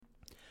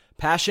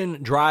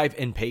Passion, drive,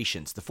 and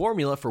patience. The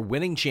formula for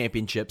winning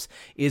championships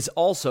is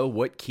also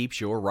what keeps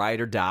your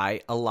ride or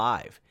die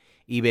alive.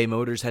 eBay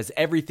Motors has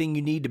everything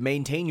you need to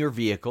maintain your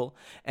vehicle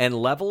and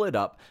level it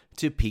up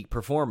to peak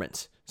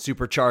performance.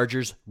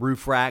 Superchargers,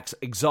 roof racks,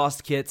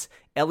 exhaust kits,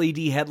 LED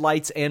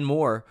headlights, and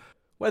more.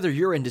 Whether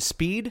you're into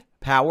speed,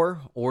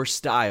 power, or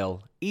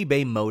style,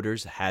 eBay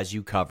Motors has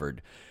you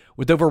covered.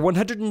 With over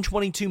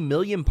 122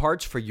 million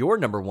parts for your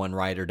number one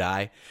ride or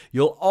die,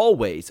 you'll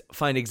always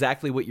find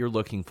exactly what you're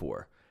looking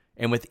for.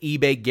 And with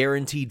eBay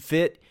Guaranteed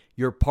Fit,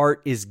 your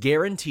part is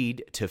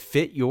guaranteed to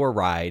fit your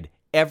ride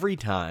every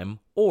time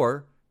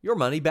or your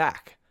money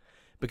back.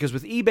 Because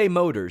with eBay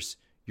Motors,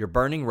 you're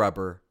burning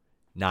rubber,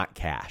 not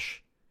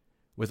cash.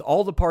 With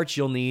all the parts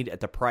you'll need at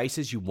the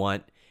prices you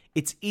want,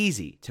 it's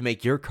easy to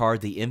make your car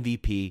the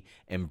MVP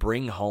and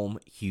bring home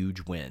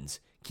huge wins.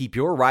 Keep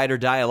your ride or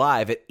die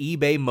alive at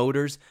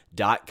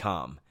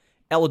ebaymotors.com.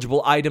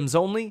 Eligible items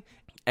only.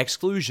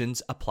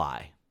 Exclusions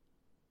apply.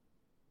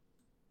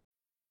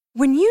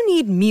 When you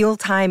need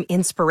mealtime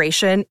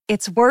inspiration,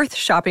 it's worth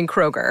shopping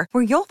Kroger,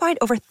 where you'll find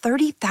over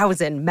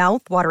 30,000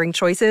 mouth-watering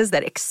choices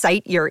that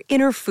excite your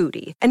inner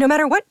foodie. And no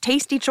matter what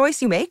tasty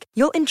choice you make,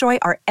 you'll enjoy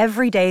our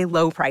everyday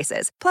low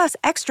prices, plus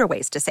extra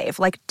ways to save,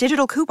 like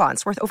digital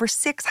coupons worth over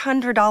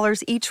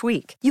 $600 each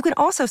week. You can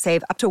also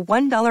save up to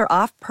 $1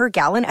 off per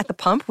gallon at the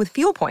pump with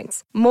fuel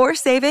points. More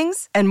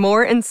savings and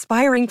more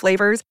inspiring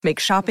flavors make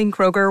shopping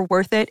Kroger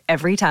worth it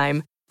every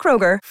time.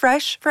 Kroger,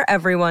 fresh for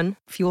everyone.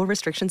 Fuel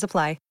restrictions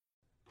apply.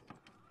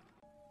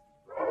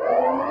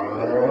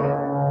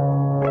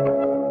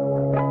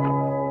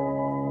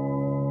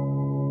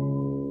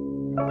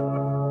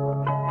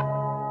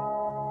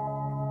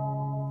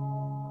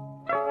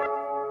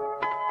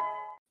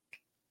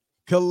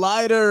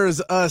 Colliders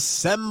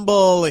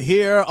assemble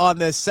here on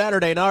this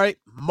Saturday night,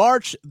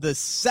 March the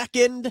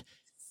 2nd,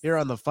 here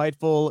on the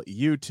Fightful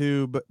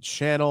YouTube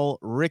channel.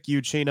 Rick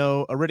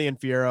Ucchino, Iridian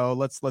Fierro.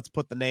 Let's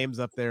put the names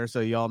up there so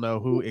y'all know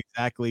who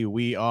exactly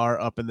we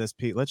are up in this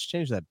piece. Let's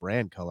change that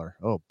brand color.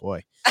 Oh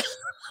boy.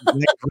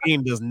 That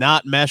green does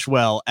not mesh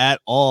well at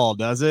all,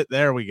 does it?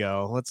 There we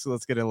go.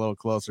 Let's get a little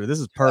closer. This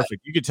is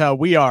perfect. You can tell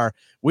we are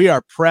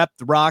prepped,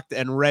 rocked,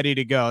 and ready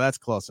to go. That's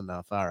close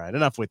enough. All right,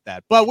 enough with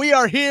that. But we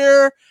are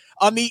here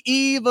on the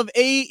eve of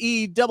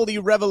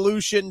AEW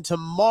Revolution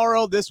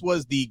tomorrow. This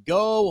was the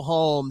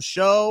go-home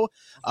show.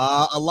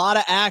 A lot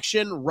of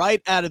action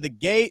right out of the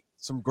gate.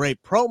 Some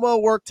great promo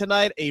work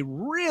tonight. A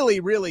really,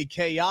 really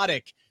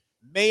chaotic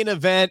main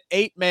event,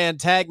 8-man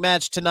tag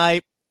match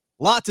tonight.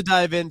 Lot to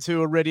dive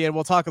into, Iridian.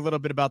 We'll talk a little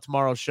bit about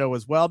tomorrow's show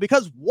as well,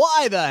 because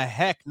why the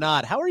heck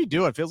not? How are you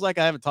doing? Feels like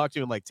I haven't talked to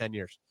you in like 10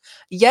 years.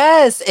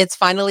 Yes, it's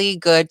finally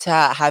good to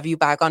have you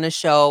back on the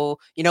show.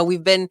 You know,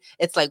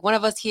 it's like one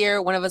of us here,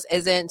 one of us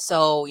isn't.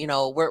 So, you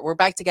know, we're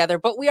back together,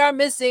 but we are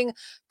missing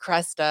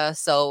Cresta.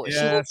 So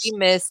She will be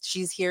missed.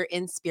 She's here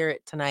in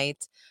spirit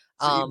tonight.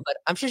 But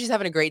I'm sure she's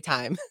having a great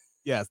time.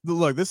 Yes,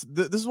 look, this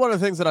is one of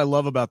the things that I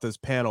love about this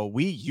panel.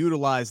 We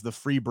utilize the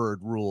Freebird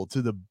rule to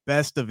the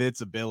best of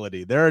its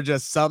ability. There are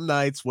just some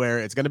nights where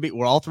it's going to be,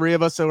 where all three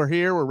of us are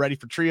here, we're ready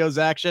for trios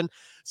action.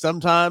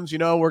 Sometimes, you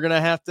know, we're going to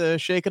have to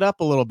shake it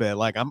up a little bit.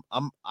 Like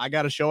I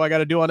got a show I got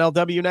to do on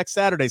LW next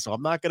Saturday, so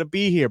I'm not going to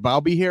be here, but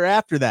I'll be here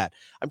after that.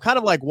 I'm kind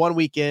of like 1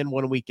 week in,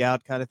 1 week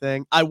out kind of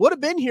thing. I would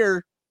have been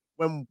here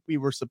when we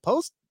were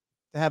supposed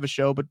to have a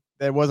show, but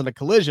there wasn't a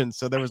collision,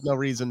 so there was no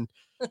reason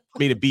for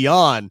me to be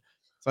on.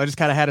 So I just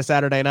kind of had a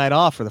Saturday night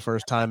off for the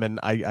first time, and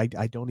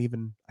I don't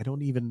even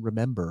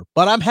remember.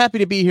 But I'm happy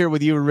to be here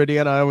with you,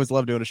 Iridian. I always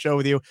love doing a show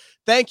with you.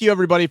 Thank you,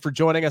 everybody, for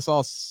joining us,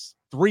 all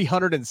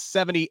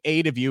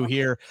 378 of you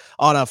here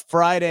on a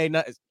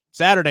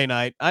Saturday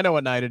night. I know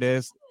what night it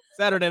is.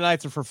 Saturday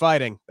nights are for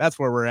fighting. That's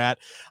where we're at.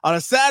 On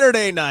a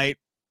Saturday night,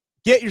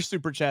 get your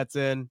super chats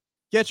in,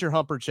 get your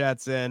humper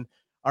chats in.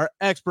 Our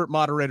expert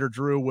moderator,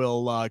 Drew,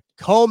 will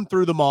comb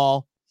through them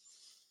all.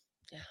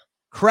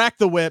 Crack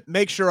the whip,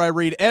 make sure I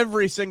read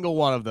every single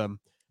one of them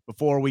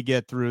before we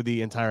get through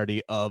the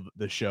entirety of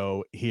the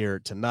show here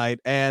tonight.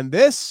 And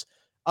this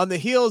on the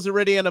heels,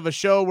 Iridian, of a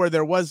show where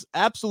there was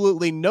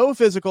absolutely no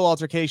physical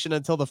altercation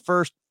until the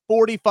first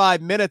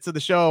 45 minutes of the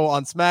show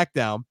on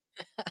SmackDown.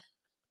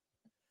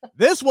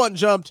 This one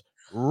jumped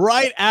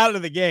right out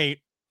of the gate.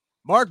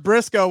 Mark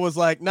Briscoe was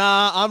like,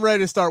 nah, I'm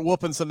ready to start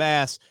whooping some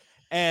ass.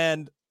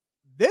 And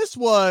this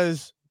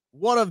was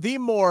one of the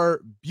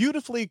more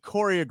beautifully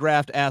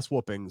choreographed ass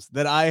whoopings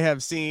that I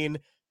have seen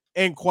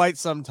in quite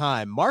some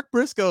time. Mark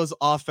Briscoe's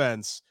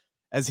offense,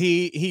 as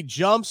he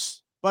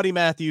jumps Buddy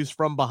Matthews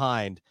from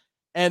behind,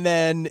 and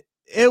then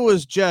it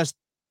was just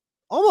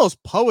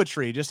almost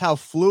poetry, just how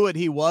fluid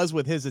he was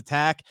with his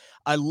attack.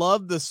 I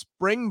love the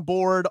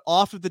springboard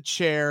off of the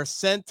chair,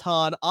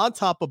 senton on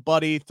top of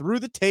Buddy through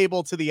the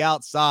table to the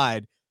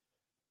outside.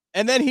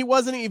 And then he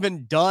wasn't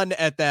even done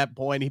at that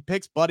point. He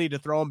picks Buddy to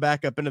throw him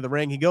back up into the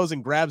ring. He goes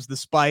and grabs the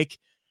spike.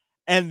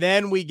 And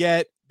then we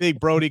get Big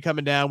Brody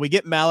coming down. We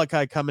get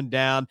Malachi coming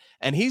down,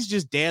 and he's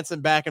just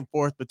dancing back and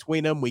forth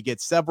between them. We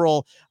get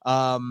several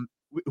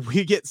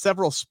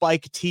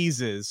spike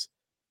teases.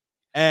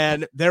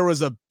 And there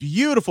was a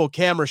beautiful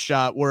camera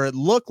shot where it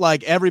looked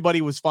like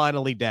everybody was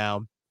finally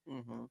down.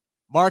 Mm-hmm.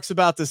 Mark's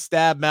about to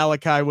stab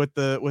Malachi with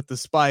the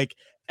spike,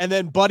 and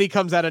then Buddy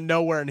comes out of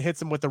nowhere and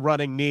hits him with the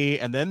running knee,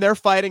 and then they're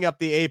fighting up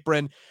the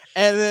apron,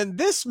 and then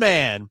this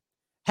man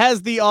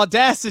has the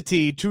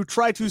audacity to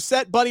try to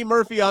set Buddy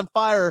Murphy on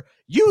fire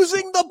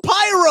using the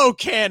pyro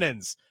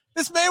cannons.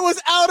 This man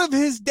was out of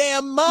his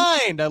damn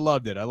mind. I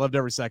loved it. I loved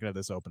every second of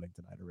this opening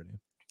tonight, Iridian.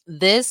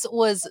 This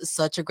was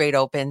such a great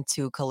open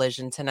to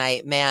Collision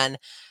tonight, man.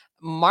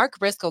 Mark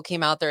Briscoe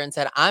came out there and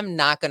said, I'm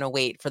not going to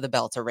wait for the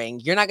bell to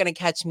ring. You're not going to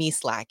catch me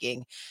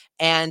slacking.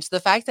 And the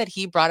fact that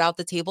he brought out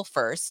the table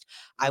first,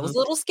 I was a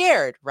little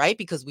scared, right?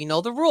 Because we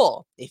know the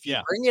rule. If you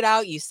bring it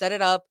out, you set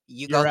it up,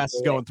 your ass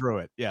is going through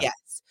it. Yeah.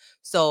 Yes.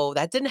 So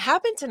that didn't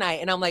happen tonight.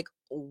 And I'm like,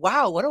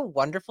 wow, what a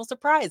wonderful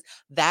surprise.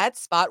 That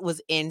spot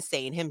was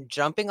insane. Him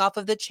jumping off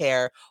of the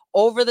chair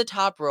over the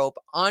top rope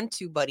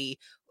onto Buddy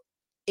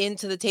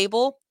into the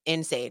table,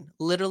 insane,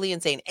 literally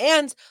insane.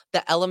 And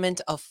the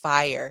element of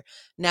fire.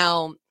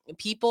 Now,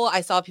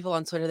 I saw people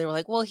on Twitter, they were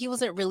like, well, he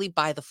wasn't really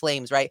by the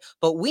flames, right?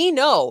 But we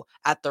know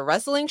at the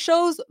wrestling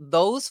shows,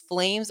 those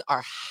flames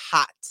are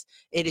hot.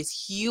 It is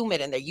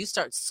humid in there. You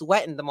start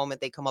sweating the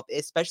moment they come up,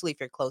 especially if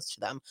you're close to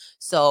them.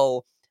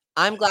 So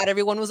I'm glad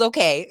everyone was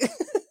okay.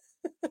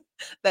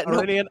 I'm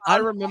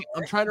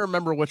trying to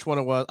remember which one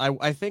it was.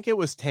 I think it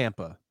was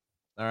Tampa.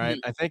 All right.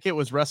 I think it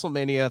was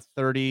WrestleMania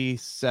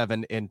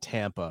 37 in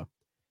Tampa.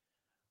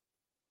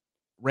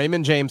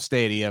 Raymond James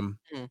Stadium.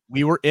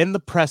 We were in the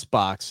press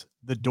box.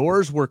 The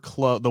doors were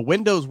closed. The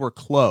windows were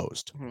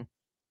closed.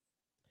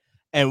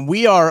 And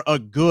we are a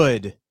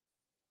good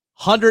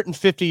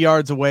 150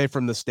 yards away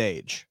from the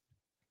stage.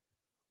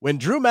 When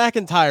Drew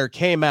McIntyre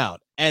came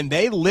out and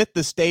they lit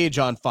the stage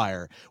on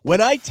fire,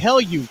 when I tell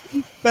you,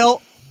 we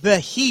felt the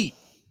heat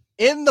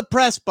in the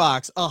press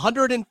box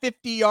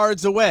 150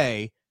 yards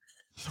away,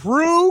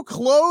 through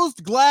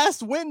closed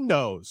glass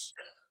windows.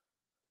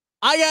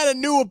 I got a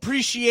new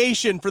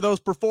appreciation for those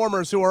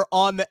performers who are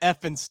on the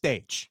effing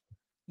stage.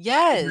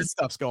 Yes. This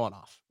stuff's going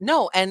off.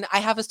 No, and I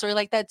have a story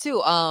like that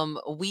too.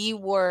 We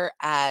were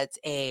at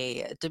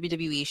a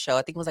WWE show.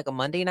 I think it was like a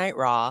Monday Night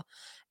Raw.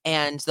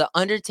 And The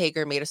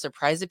Undertaker made a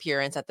surprise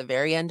appearance at the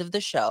very end of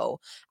the show.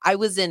 I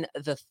was in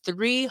the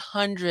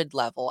 300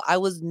 level. I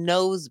was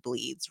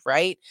nosebleeds,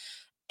 right?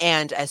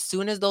 And as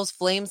soon as those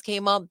flames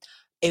came up,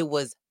 it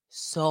was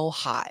so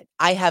hot.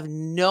 I have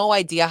no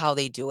idea how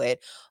they do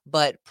it,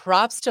 but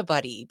props to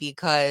Buddy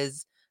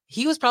because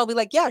he was probably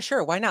like, yeah,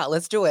 sure, why not?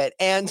 Let's do it.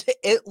 And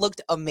it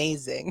looked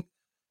amazing.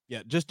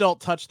 Yeah, just don't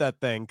touch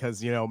that thing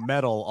because,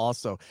 metal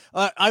also.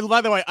 By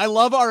the way, I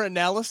love our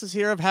analysis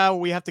here of how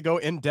we have to go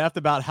in depth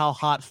about how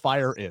hot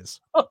fire is.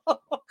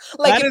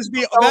 That is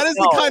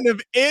the kind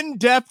of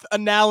in-depth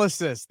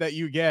analysis that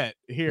you get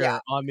here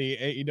on the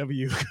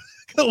AEW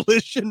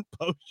Collision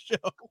post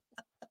show.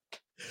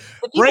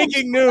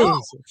 Breaking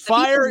news.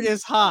 Fire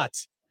is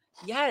hot.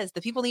 Yes,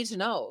 the people need to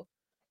know.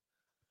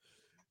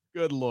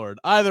 Good Lord.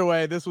 Either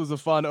way, this was a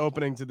fun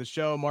opening to the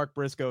show. Mark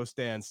Briscoe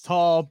stands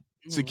tall.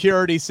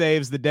 Security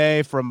saves the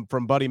day from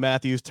Buddy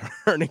Matthews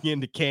turning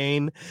into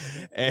Kane.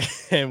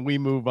 And we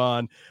move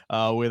on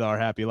with our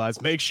happy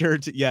lives. Make sure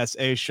to, yes,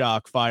 a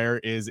shock. Fire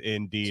is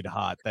indeed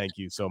hot. Thank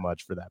you so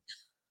much for that.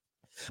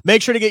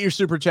 Make sure to get your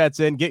super chats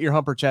in, get your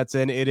humper chats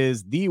in. It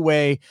is the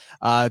way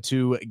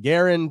to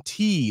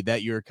guarantee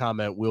that your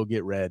comment will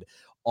get read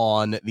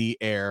on the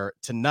air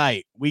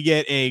tonight. We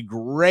get a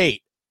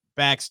great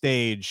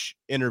backstage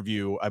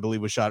interview, I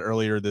believe was shot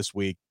earlier this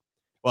week.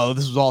 Well,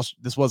 this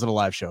wasn't a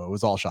live show. It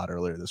was all shot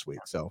earlier this week.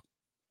 So,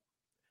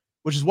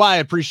 which is why I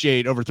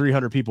appreciate over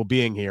 300 people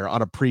being here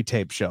on a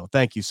pre-tape show.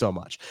 Thank you so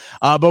much.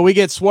 But we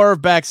get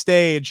Swerve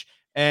backstage,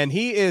 and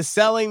he is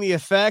selling the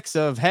effects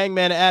of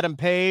Hangman Adam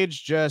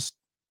Page just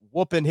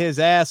whooping his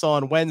ass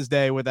on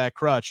Wednesday with that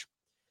crutch,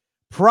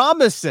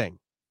 promising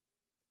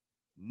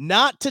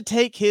not to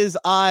take his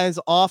eyes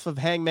off of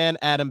Hangman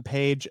Adam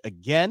Page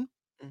again,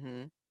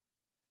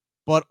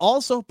 but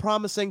also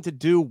promising to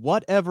do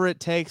whatever it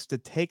takes to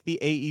take the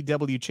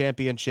AEW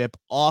championship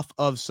off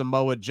of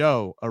Samoa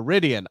Joe.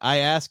 Iridian, I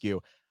ask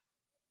you,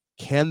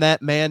 can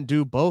that man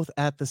do both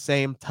at the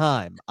same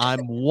time?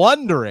 I'm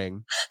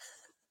wondering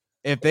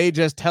if they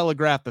just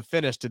telegraph the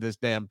finish to this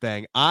damn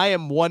thing. I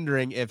am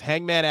wondering if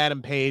Hangman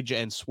Adam Page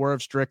and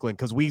Swerve Strickland,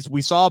 because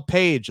we saw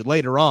Page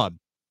later on,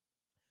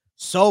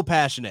 so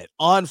passionate,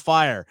 on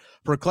fire,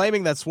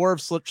 proclaiming that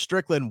Swerve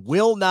Strickland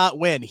will not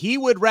win. He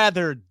would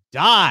rather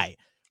die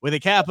with a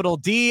capital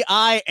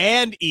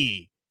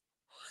D-I-and-E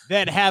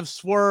than have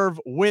Swerve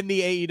win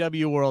the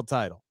AEW world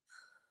title.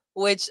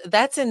 Which,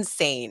 that's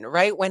insane,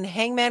 right? When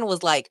Hangman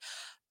was like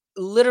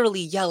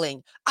literally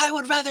yelling, I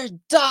would rather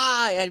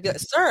die. I'd be like,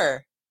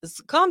 sir,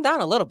 calm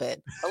down a little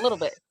bit.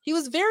 He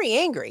was very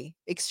angry,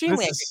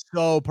 extremely angry.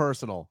 So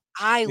personal.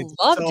 It's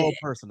loved it.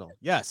 Personal.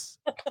 Yes.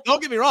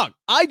 Don't get me wrong.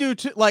 I do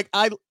too. Like,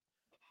 I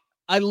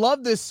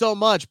love this so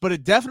much, but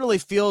it definitely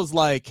feels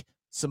like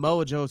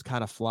Samoa Joe's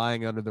kind of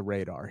flying under the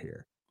radar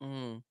here.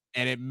 And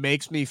it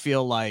makes me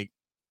feel like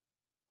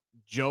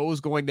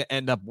Joe's going to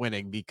end up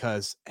winning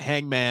because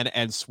Hangman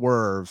and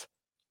Swerve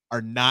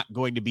are not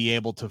going to be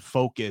able to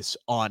focus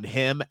on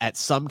him at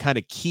some kind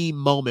of key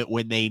moment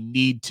when they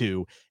need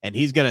to, and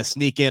he's going to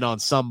sneak in on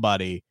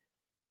somebody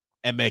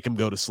and make him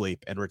go to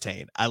sleep and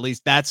retain. At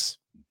least that's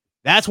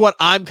what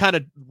I'm kind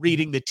of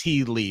reading the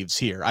tea leaves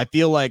here. I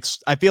feel like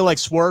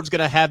Swerve's going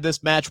to have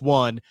this match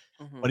won,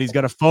 but he's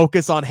going to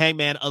focus on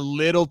Hangman a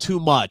little too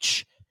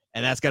much,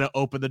 and that's going to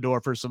open the door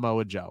for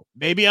Samoa Joe.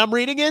 Maybe I'm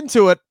reading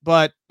into it,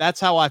 but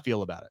that's how I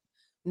feel about it.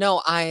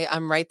 No,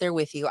 I'm right there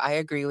with you. I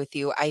agree with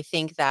you. I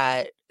think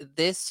that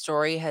this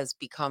story has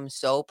become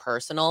so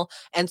personal,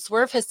 and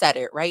Swerve has said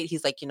it, right?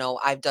 He's like,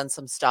 I've done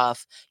some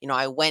stuff.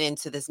 I went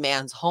into this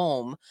man's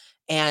home,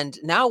 and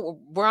now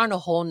we're on a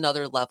whole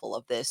nother level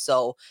of this.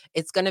 So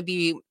it's going to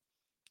be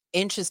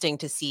interesting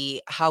to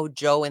see how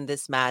Joe in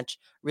this match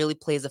really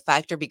plays a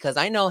factor, because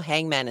I know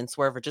Hangman and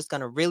Swerve are just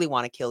going to really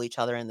want to kill each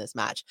other in this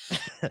match.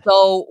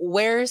 So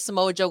where's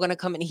Samoa Joe going to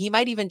come in? He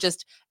might even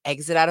just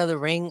exit out of the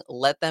ring,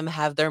 let them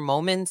have their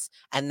moments,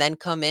 and then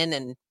come in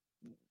and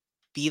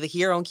be the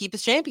hero and keep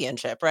his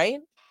championship, right?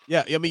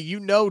 Yeah, I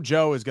mean,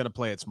 Joe is going to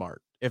play it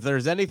smart. If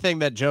there's anything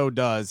that Joe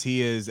does,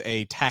 he is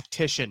a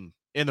tactician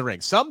in the ring.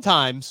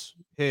 Sometimes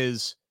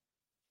his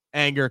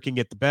anger can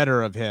get the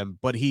better of him,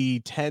 but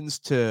he tends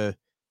to,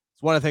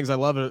 it's one of the things I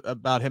love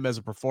about him as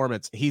a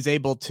performance. He's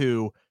able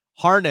to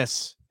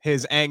harness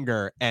his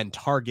anger and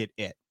target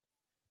it.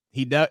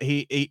 He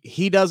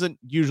doesn't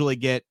usually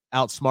get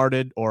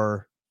outsmarted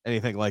or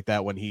anything like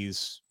that when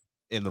he's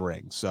in the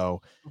ring.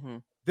 So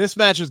this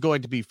match is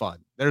going to be fun.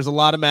 There's a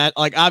lot of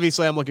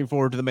obviously I'm looking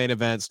forward to the main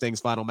event, Sting's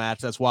final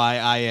match. That's why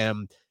I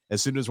am,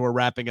 as soon as we're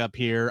wrapping up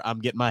here, I'm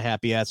getting my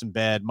happy ass in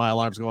bed. My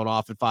alarm's going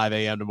off at 5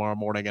 a.m. tomorrow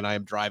morning, and I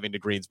am driving to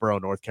Greensboro,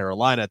 North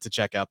Carolina to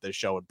check out this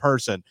show in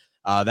person.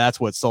 That's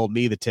what sold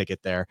me the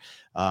ticket there.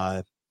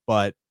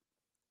 But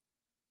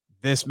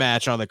this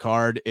match on the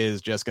card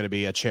is just going to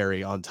be a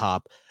cherry on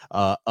top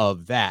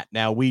of that.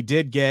 Now, we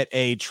did get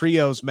a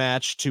trios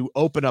match to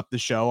open up the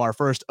show, our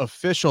first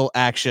official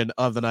action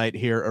of the night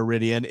here,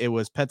 Iridian. It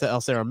was Penta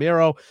El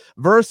Ceramiro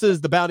versus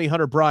the Bounty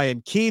Hunter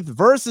Brian Keith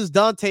versus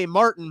Dante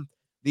Martin.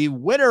 The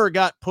winner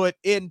got put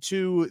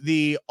into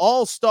the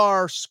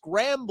All-Star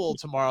Scramble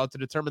tomorrow to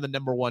determine the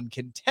number one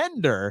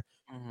contender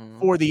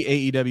for the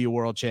AEW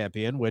World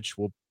Champion, which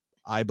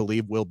I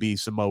believe will be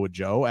Samoa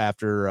Joe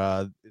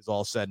after is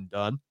all said and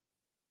done.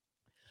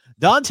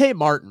 Dante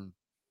Martin,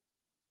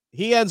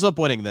 he ends up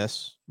winning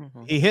this.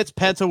 He hits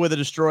Penta with a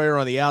destroyer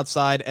on the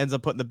outside, ends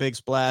up putting the big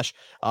splash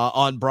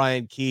on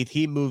Brian Keith.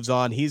 He moves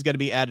on. He's going to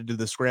be added to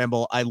the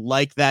scramble. I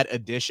like that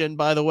addition,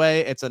 by the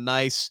way. It's a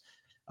nice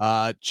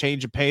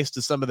change of pace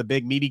to some of the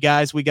big meaty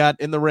guys we got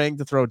in the ring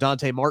to throw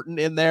Dante Martin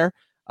in there.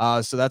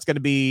 So that's going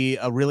to be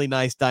a really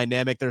nice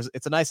dynamic.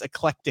 It's a nice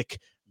eclectic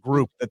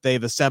group that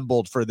they've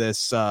assembled for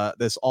this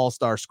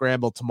All-Star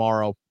Scramble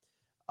tomorrow.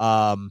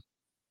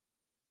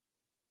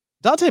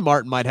 Dante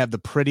Martin might have the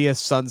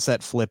prettiest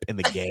sunset flip in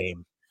the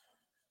game.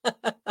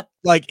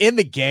 In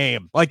the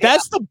game.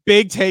 That's the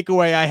big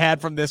takeaway I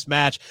had from this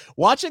match.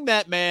 Watching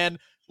that man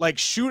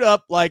shoot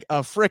up like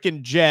a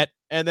freaking jet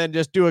and then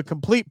just do a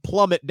complete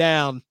plummet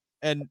down,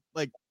 and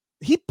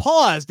he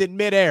paused in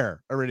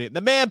midair already.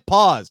 The man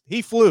paused.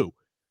 He flew.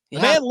 The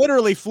man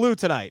literally flew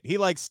tonight. He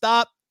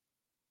stopped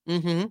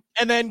and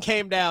then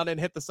came down and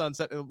hit the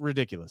sunset.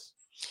 Ridiculous.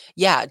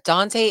 Yeah,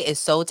 Dante is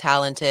so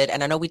talented,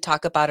 and I know we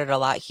talk about it a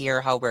lot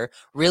here, how we're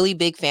really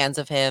big fans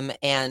of him,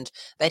 and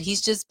that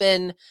he's just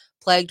been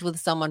plagued with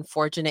some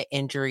unfortunate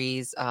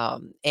injuries.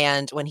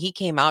 And when he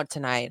came out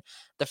tonight,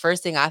 the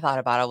first thing I thought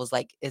about, I was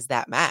like, is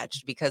that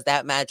match? Because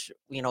that match,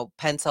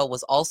 Penta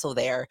was also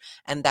there,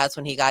 and that's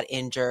when he got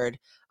injured,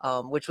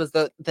 which was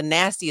the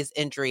nastiest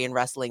injury in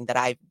wrestling that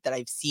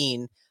I've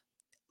seen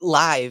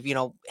live,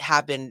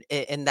 happen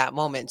in that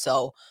moment.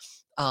 So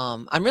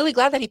I'm really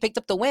glad that he picked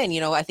up the win.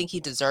 I think he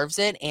deserves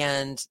it,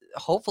 and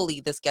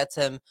hopefully this gets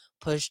him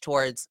pushed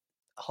towards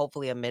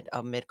hopefully a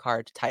mid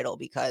card title,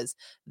 because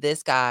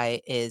this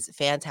guy is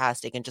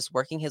fantastic and just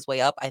working his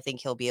way up. I think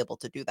he'll be able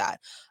to do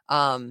that.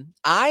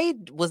 I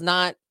was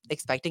not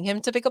expecting him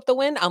to pick up the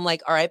win. I'm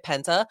like, all right,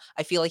 Penta.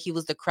 I feel like he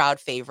was the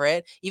crowd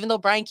favorite, even though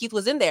Brian Keith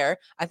was in there.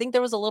 I think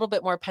there was a little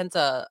bit more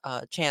Penta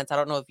chance. I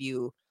don't know if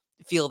you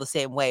feel the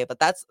same way, but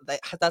that's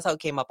how it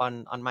came up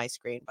on my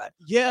screen. But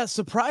yeah,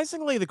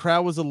 surprisingly, the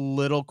crowd was a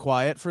little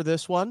quiet for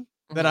this one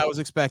that I was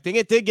expecting.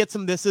 It did get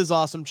some "This Is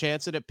Awesome"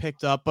 chants and it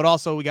picked up, but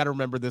also we got to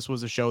remember this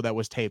was a show that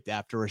was taped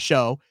after a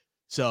show,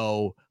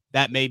 so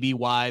that may be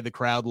why the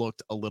crowd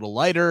looked a little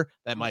lighter.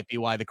 That might be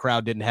why the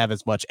crowd didn't have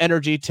as much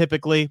energy.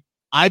 Typically,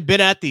 I've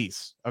been at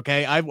these.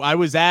 Okay, I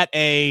was at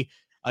a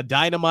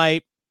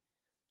Dynamite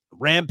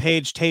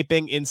Rampage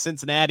taping in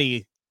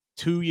Cincinnati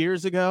 2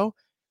 years ago.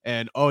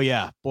 And oh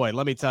yeah, boy,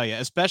 let me tell you,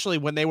 especially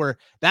when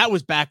that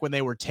was back when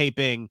they were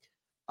taping,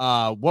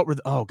 what were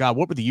the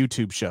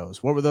YouTube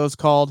shows? What were those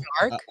called?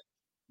 Dark?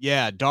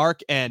 Yeah, Dark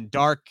and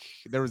Dark.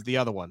 There was the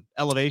other one,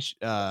 Elevation.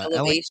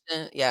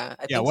 Yeah.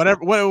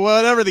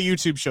 Whatever the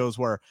YouTube shows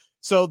were.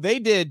 So they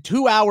did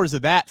 2 hours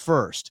of that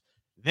first.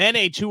 then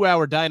a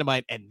 2-hour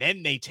Dynamite, and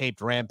then they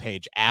taped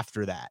Rampage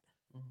after that.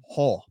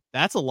 Oh,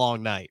 that's a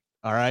long night.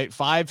 All right.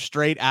 5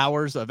 straight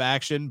hours of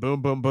action.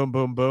 Boom, boom, boom,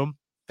 boom, boom.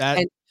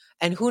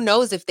 And who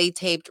knows if they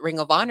taped Ring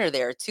of Honor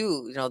there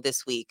too,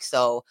 this week.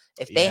 So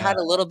if they had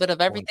a little bit of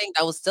everything,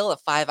 that was still a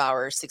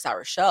 5-hour,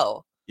 6-hour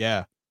show.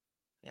 Yeah.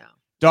 Yeah.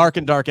 Dark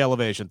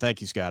elevation. Thank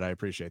you, Scott. I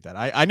appreciate that.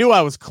 I knew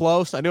I was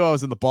close. I knew I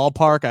was in the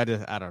ballpark.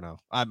 I don't know.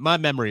 My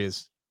memory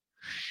is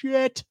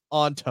shit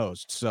on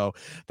toast. So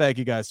thank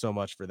you guys so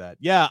much for that.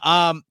 Yeah.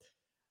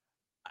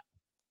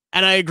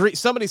 And I agree.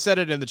 Somebody said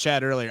it in the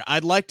chat earlier.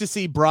 I'd like to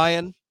see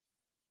Brian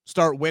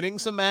start winning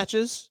some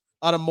matches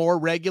on a more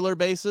regular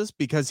basis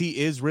because he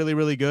is really,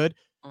 really good.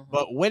 Mm-hmm.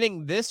 But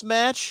winning this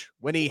match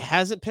when he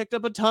hasn't picked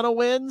up a ton of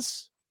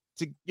wins,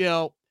 he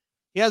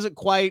hasn't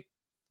quite,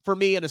 for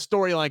me, in a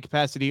storyline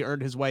capacity,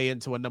 earned his way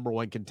into a number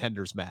one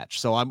contenders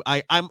match. So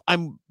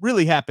I'm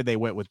really happy they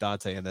went with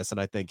Dante in this, and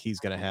I think he's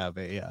going to have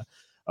a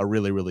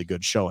really, really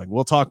good showing.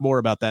 We'll talk more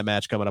about that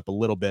match coming up a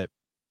little bit,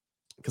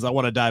 because I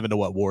want to dive into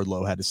what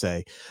Wardlow had to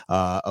say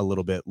a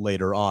little bit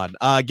later on.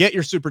 Get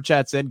your super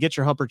chats in, get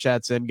your humper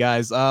chats in,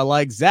 guys.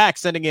 Like Zach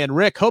sending in,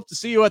 Rick, hope to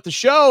see you at the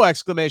show! !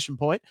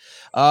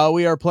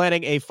 We are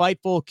planning a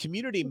Fightful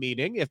community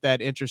meeting, if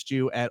that interests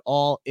you at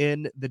all,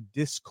 in the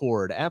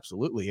Discord.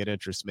 Absolutely, it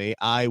interests me.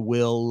 I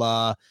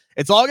will.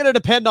 It's all going to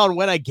depend on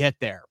when I get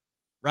there,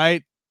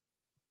 right?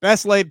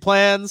 Best laid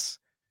plans.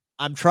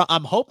 I'm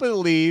hoping to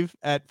leave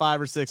at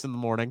 5 or 6 in the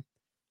morning.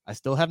 I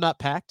still have not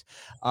packed,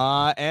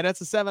 and it's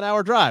a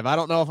 7-hour drive. I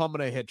don't know if I'm going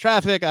to hit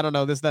traffic. I don't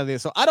know this, that, and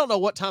this. So I don't know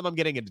what time I'm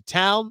getting into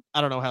town.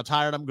 I don't know how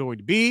tired I'm going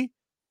to be.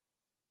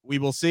 We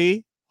will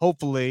see.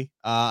 Hopefully,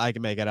 I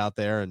can make it out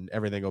there, and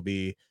everything will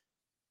be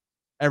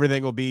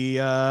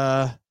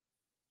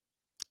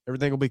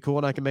cool,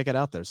 and I can make it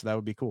out there. So that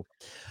would be cool.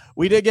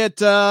 We did get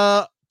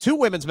 2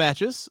 women's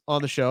matches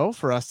on the show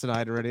for us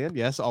tonight already. And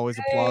yes, always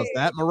applause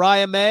that.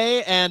 Mariah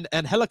May and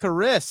Angelica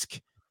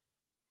Risk.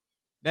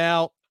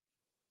 Now,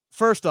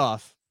 first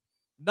off,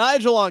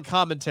 Nigel on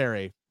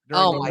commentary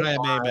during the Mariah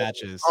May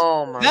matches.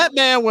 That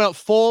man went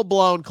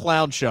full-blown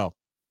clown show.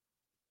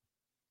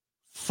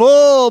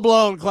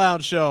 Full-blown clown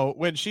show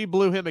when she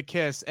blew him a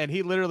kiss, and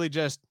he literally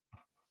just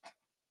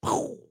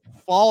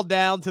fall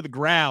down to the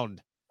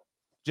ground.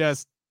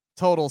 Just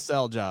total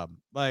sell job.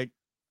 Like,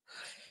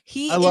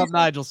 I love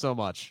Nigel so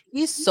much.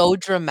 He's so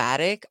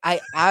dramatic.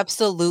 I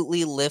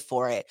absolutely live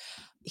for it.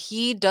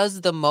 He does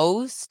the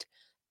most.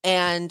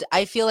 And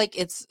I feel like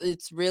it's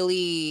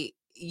really,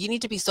 you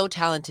need to be so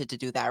talented to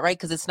do that, right?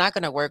 Because it's not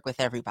going to work with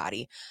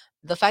everybody.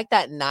 The fact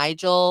that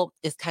Nigel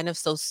is kind of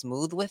so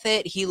smooth with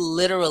it, he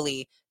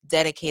literally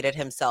dedicated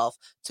himself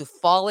to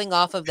falling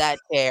off of that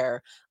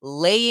chair,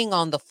 laying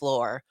on the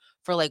floor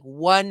for like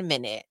 1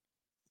 minute.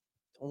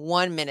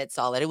 1 minute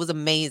solid. It was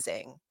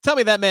amazing. Tell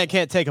me that man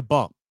can't take a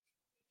bump.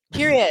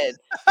 Period.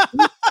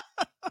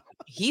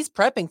 He's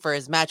prepping for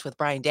his match with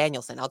Bryan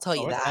Danielson. I'll tell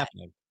you that.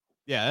 Happening.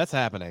 Yeah, that's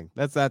happening.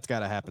 That's got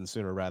to happen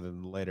sooner rather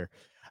than later.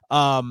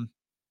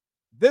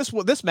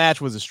 This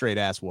match was a straight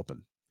ass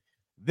whooping.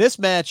 This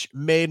match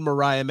made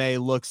Mariah May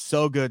look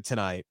so good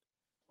tonight.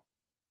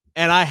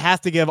 And I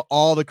have to give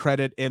all the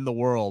credit in the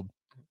world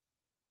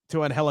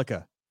to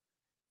Angelica.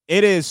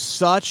 It is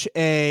such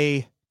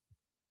a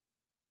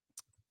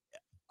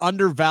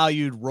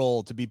undervalued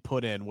role to be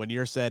put in when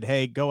you're said,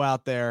 hey, go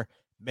out there,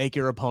 make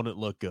your opponent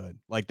look good.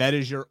 Like, that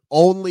is your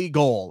only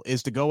goal,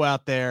 is to go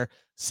out there,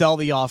 sell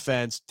the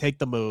offense, take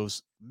the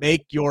moves,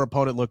 make your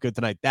opponent look good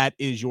tonight. That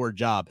is your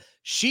job.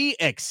 She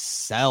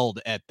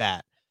excelled at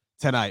that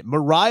tonight.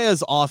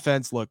 Mariah's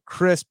offense looked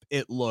crisp.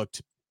 It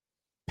looked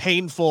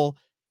painful.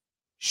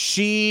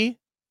 She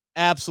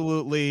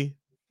absolutely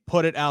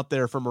put it out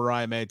there for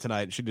Mariah May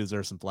tonight. She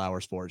deserves some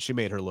flowers for it. She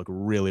made her look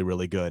really,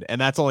 really good. And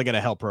that's only going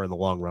to help her in the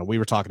long run. We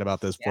were talking about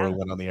this before we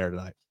went on the air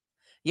tonight.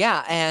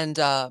 Yeah. And,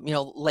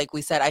 like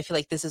we said, I feel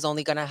like this is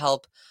only going to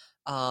help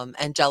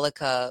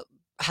Angelica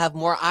have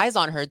more eyes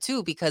on her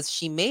too, because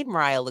she made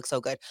Mariah look so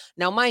good.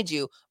 Now, mind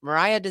you,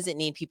 Mariah doesn't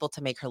need people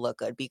to make her look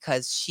good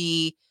because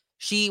she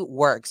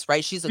works,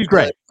 right? She's good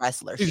great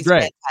wrestler. She's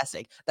great.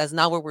 Fantastic. That's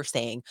not what we're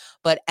saying.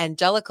 But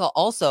Angelica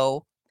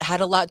also had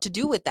a lot to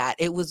do with that.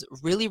 It was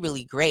really,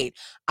 really great.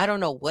 I don't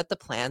know what the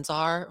plans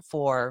are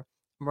for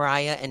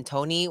Mariah and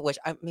Tony, which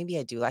maybe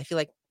I do. I feel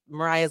like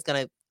Mariah's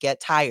going to get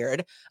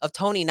tired of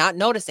Tony not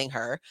noticing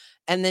her.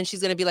 And then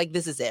she's going to be like,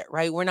 this is it,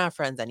 right? We're not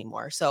friends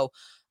anymore. So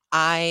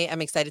I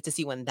am excited to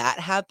see when that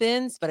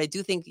happens. But I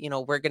do think,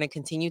 we're going to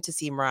continue to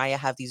see Mariah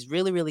have these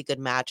really, really good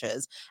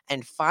matches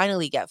and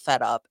finally get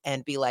fed up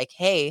and be like,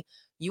 hey,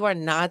 you are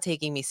not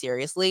taking me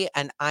seriously.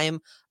 And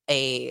I'm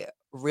a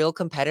real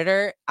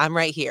competitor. I'm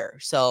right here.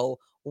 So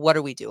what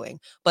are we doing?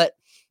 But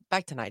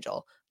back to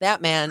Nigel.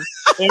 That man,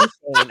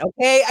 insane.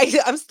 Okay.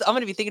 I'm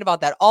going to be thinking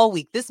about that all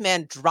week. This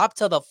man dropped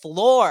to the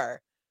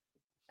floor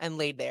and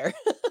laid there.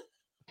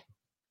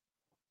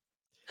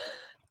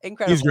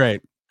 Incredible. He's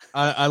great.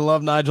 I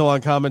love Nigel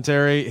on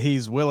commentary.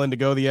 He's willing to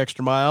go the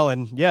extra mile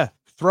and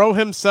throw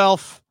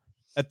himself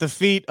at the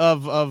feet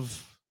of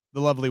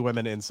the lovely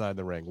women inside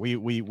the ring.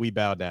 We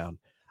bow down.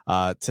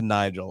 to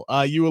Nigel.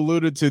 You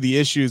alluded to the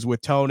issues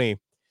with Tony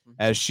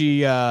as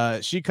she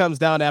comes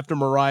down after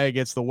Mariah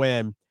gets the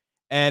win.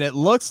 And it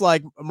looks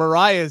like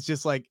Mariah is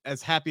just like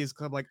as happy as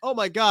club, like, oh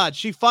my God,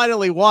 she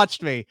finally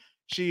watched me.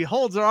 She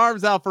holds her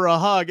arms out for a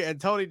hug, and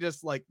Tony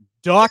just like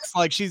ducks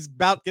like she's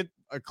about to get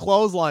a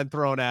clothesline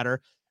thrown at her,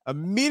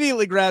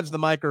 immediately grabs the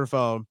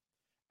microphone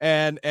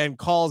and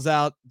calls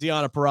out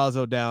Deonna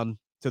Purrazzo down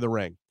to the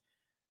ring.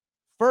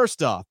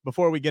 First off,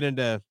 before we get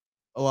into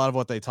a lot of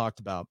what they talked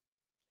about,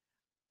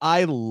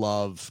 I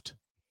loved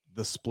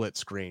the split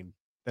screen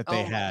that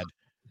they had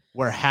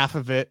where half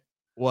of it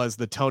was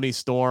the Tony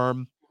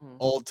Storm,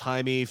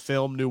 old-timey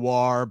film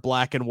noir,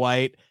 black and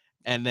white,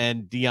 and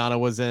then Deonna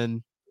was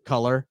in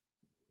color.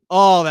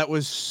 Oh, that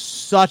was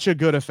such a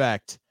good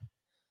effect.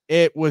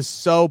 It was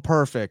so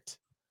perfect.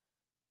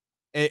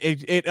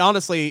 It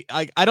honestly,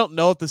 I don't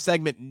know if the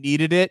segment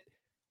needed it,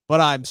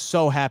 but I'm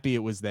so happy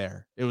it was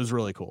there. It was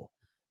really cool.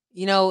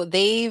 You know,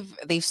 they've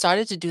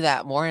started to do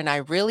that more, and I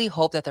really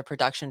hope that the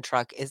production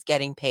truck is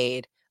getting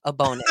paid a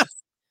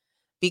bonus.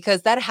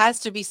 Because that has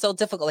to be so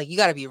difficult. Like, you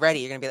got to be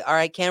ready. You're going to be like, all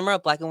right, camera,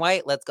 black and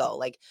white, let's go.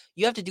 Like,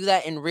 you have to do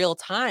that in real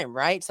time,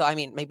 right? So, I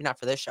mean, maybe not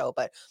for this show,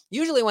 but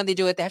usually when they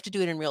do it, they have to do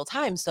it in real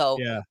time. So,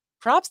 yeah,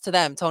 props to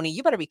them, Tony.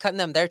 You better be cutting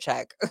them their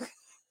check.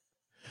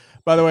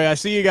 By the way, I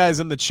see you guys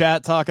in the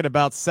chat talking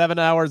about 7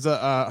 hours,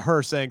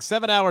 her saying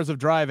 7 hours of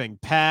driving,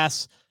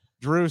 pass.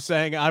 Drew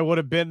saying, I would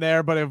have been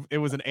there, but it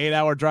was an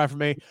 8-hour drive for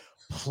me.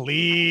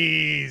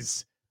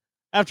 Please.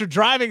 After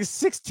driving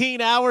 16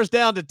 hours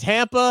down to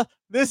Tampa,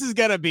 this is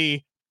going to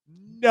be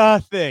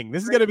nothing.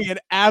 This is going to be an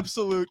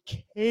absolute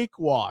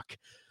cakewalk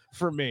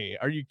for me.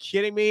 Are you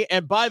kidding me?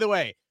 And by the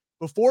way,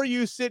 before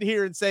you sit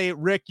here and say,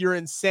 Rick, you're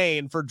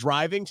insane for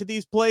driving to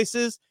these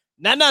places,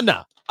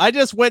 no. I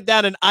just went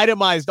down and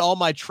itemized all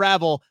my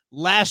travel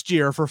last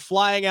year for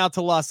flying out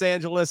to Los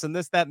Angeles and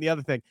this, that, and the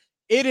other thing.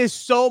 It is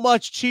so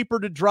much cheaper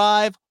to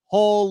drive.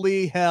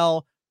 Holy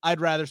hell.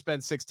 I'd rather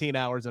spend 16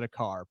 hours in a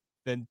car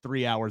than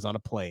 3 hours on a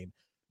plane.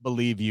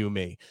 Believe you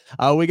me.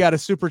 We got a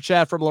super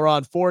chat from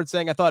LaRon Ford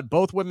saying, I thought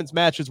both women's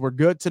matches were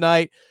good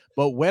tonight,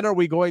 but when are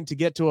we going to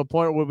get to a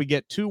point where we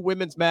get 2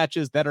 women's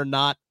matches that are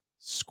not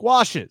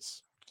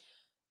squashes?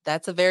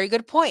 That's a very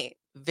good point.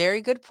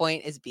 Very good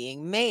point is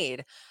being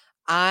made.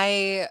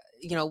 Again,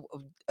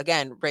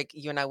 Rick,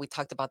 you and I, we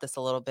talked about this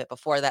a little bit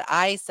before that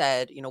I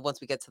said, once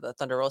we get to the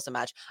Thunder Rosa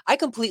match, I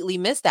completely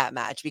missed that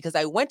match because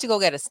I went to go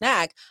get a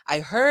snack. I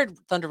heard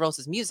Thunder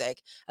Rosa's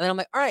music and then I'm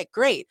like, all right,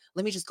 great.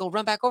 Let me just go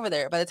run back over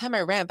there. By the time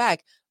I ran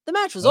back, the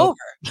match was over.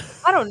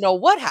 I don't know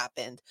what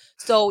happened.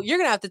 So you're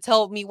going to have to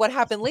tell me what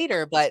happened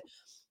later, but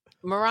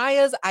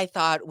Mariah's, I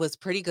thought, was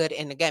pretty good.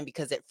 And again,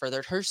 because it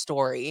furthered her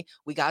story,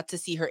 we got to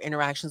see her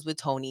interactions with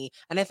Tony.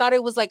 And I thought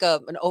it was like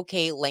an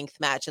okay length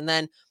match. And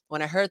then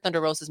when I heard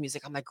Thunder Rosa's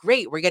music, I'm like,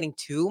 great, we're getting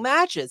 2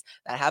 matches.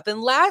 That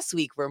happened last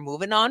week. We're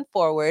moving on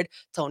forward.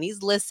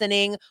 Tony's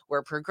listening.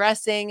 We're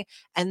progressing.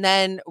 And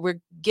then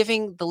we're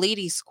giving the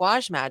ladies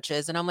squash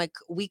matches. And I'm like,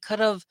 we could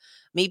have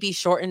maybe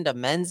shortened a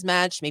men's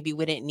match. Maybe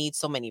we didn't need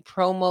so many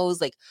promos.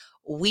 Like,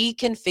 we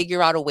can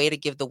figure out a way to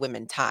give the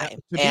women time.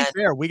 Yeah, to be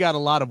fair, we got a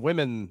lot of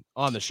women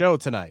on the show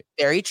tonight.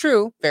 Very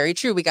true. Very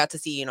true. We got to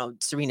see,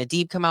 Serena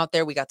Deeb come out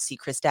there. We got to see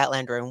Chris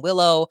Statlander and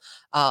Willow.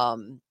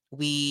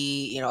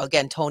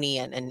 Again, Tony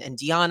and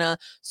Deonna.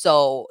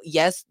 So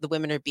yes, the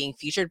women are being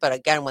featured, but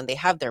again, when they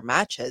have their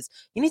matches,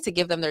 you need to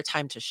give them their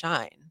time to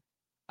shine.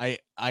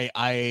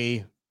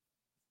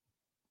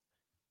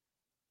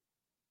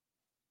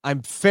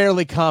 I'm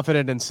fairly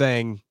confident in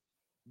saying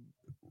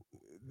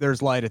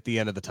there's light at the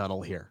end of the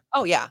tunnel here.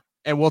 Oh yeah.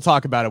 And we'll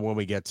talk about it when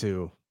we get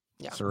to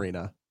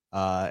Serena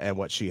and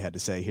what she had to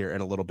say here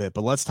in a little bit.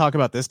 But let's talk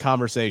about this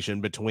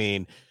conversation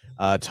between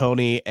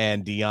Tony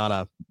and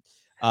Deonna.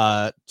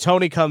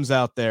 Tony comes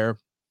out there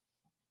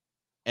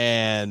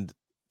and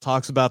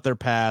talks about their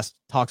past,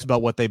 talks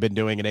about what they've been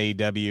doing in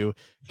AEW,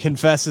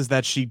 confesses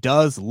that she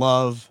does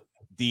love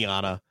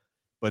Deonna,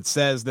 but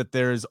says that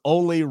there's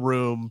only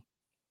room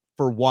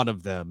for one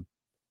of them.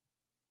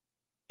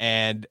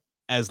 And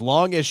as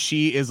long as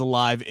she is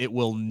alive, it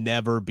will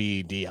never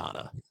be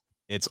Deonna.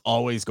 It's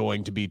always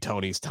going to be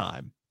Tony's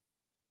time.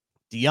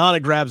 Deonna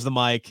grabs the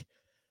mic,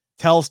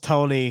 tells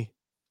Tony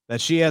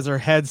that she has her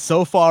head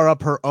so far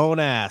up her own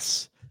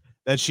ass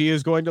that she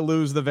is going to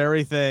lose the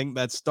very thing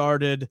that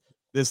started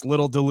this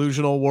little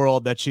delusional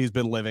world that she's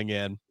been living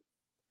in.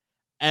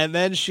 And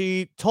then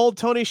she told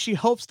Tony she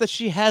hopes that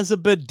she has a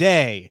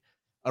bidet,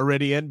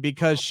 Iridian,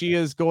 because she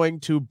is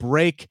going to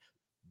break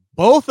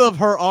both of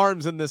her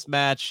arms in this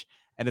match,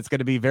 and it's going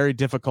to be very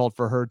difficult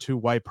for her to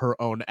wipe her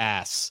own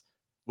ass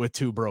with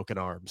 2 broken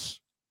arms.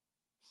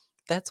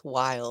 That's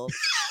wild.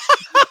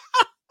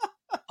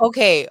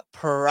 Okay,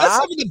 props. That's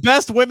some of the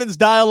best women's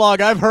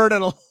dialogue I've heard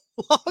in a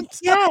long time.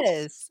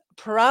 Yes.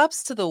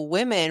 Props to the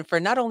women for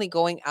not only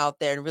going out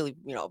there and really,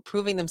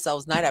 proving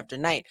themselves night after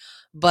night,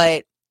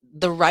 but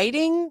the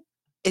writing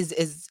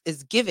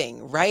is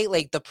giving, right?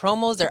 Like the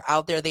promos are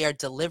out there, they are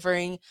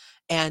delivering,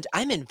 and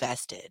I'm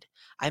invested.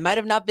 I might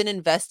have not been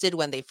invested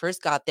when they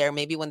first got there.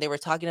 Maybe when they were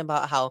talking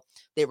about how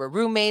they were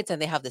roommates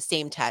and they have the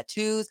same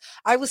tattoos,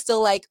 I was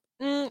still like,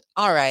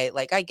 all right,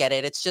 like I get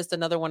it. It's just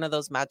another one of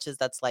those matches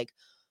that's like,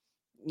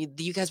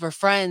 you guys were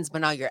friends,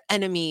 but now you're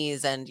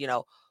enemies. And,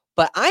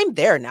 but I'm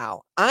there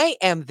now. I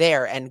am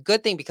there. And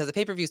good thing because the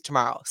pay-per-view is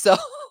tomorrow. So,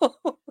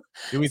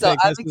 do we so think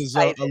I'm this is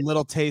excited. a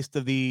little taste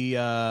of the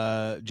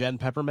Jen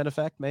Peppermint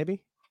effect,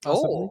 maybe?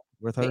 Possibly,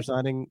 with her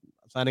signing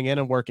in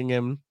and working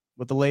in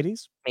with the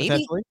ladies? Maybe.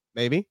 Potentially?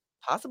 Maybe.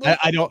 Possibly.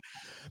 I don't.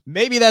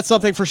 Maybe that's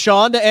something for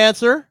Sean to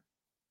answer.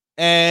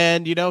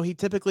 And, he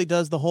typically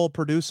does the whole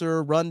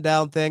producer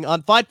rundown thing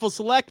on Fightful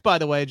Select, by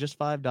the way, just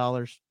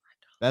 $5.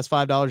 That's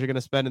 $5 you're going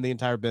to spend in the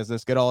entire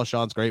business. Get all of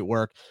Sean's great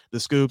work, the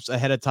scoops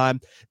ahead of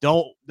time.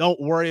 Don't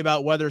worry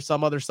about whether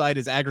some other site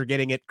is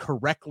aggregating it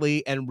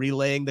correctly and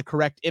relaying the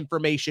correct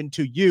information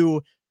to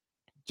you.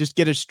 Just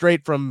get it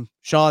straight from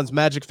Sean's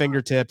magic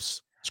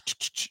fingertips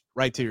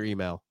right to your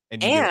email.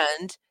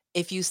 And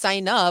if you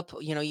sign up,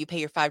 you pay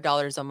your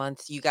 $5 a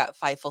month, you got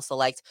Fightful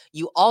Select.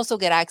 You also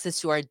get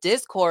access to our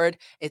Discord.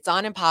 It's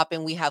on and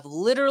popping. We have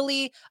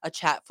literally a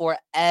chat for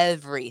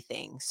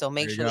everything. So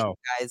make sure that you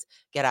guys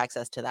get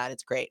access to that.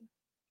 It's great.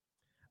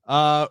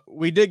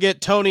 We did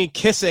get Tony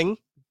kissing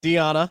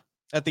Deanna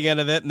at the end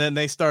of it, and then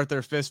they start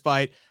their fist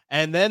fight.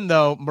 And then,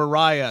 though,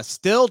 Mariah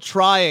still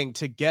trying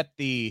to get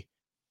the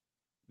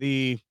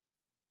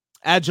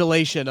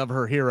adulation of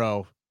her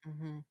hero,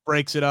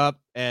 breaks it up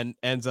and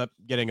ends up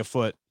getting a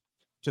foot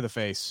to the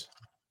face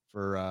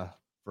for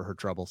her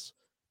troubles.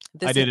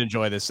 I did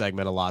enjoy this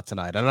segment a lot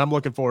tonight, and I'm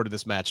looking forward to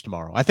this match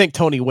tomorrow. I think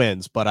Tony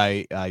wins, but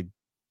I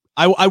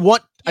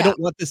don't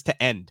want this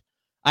to end.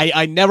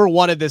 I never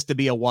wanted this to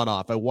be a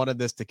one-off. I wanted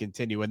this to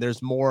continue, and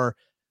there's going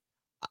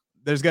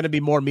to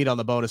be more meat on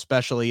the bone,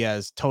 especially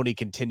as Tony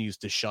continues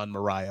to shun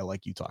Mariah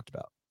like you talked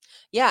about.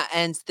 Yeah,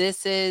 and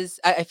this is,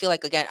 I feel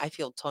like, again, I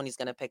feel Tony's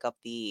going to pick up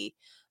the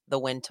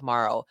win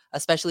tomorrow,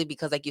 especially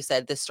because, like you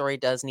said, this story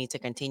does need to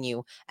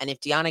continue. And if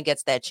Deanna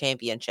gets that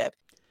championship.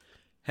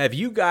 Have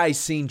you guys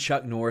seen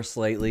Chuck Norris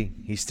lately?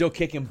 He's still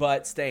kicking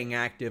butt, staying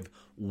active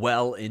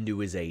well into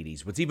his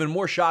 80s. What's even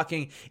more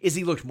shocking is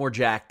he looked more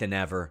jacked than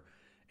ever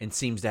and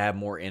seems to have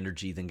more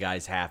energy than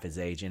guys half his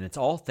age. And it's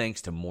all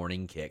thanks to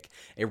Morning Kick,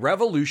 a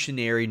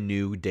revolutionary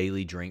new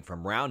daily drink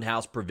from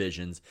Roundhouse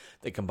Provisions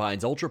that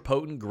combines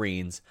ultra-potent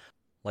greens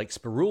like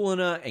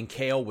spirulina and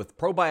kale with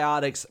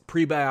probiotics,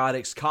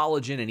 prebiotics,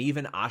 collagen, and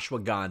even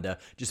ashwagandha.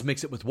 Just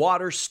mix it with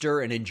water,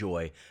 stir, and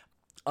enjoy.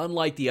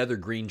 Unlike the other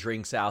green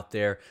drinks out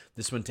there,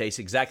 this one tastes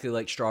exactly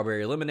like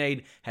strawberry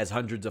lemonade, has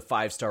hundreds of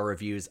 5-star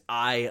reviews.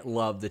 I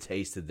love the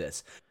taste of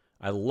this.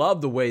 I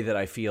love the way that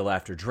I feel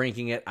after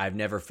drinking it. I've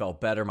never felt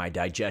better. My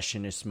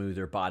digestion is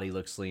smoother, body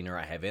looks leaner,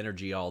 I have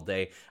energy all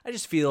day. I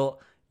just feel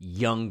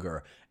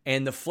younger.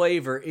 And the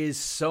flavor is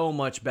so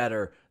much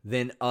better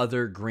than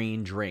other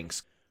green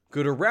drinks.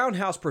 Go to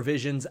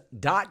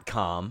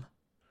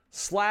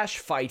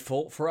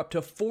roundhouseprovisions.com/Fightful for up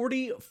to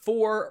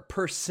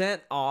 44%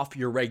 off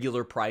your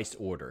regular priced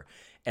order.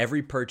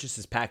 Every purchase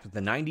is packed with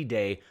a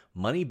 90-day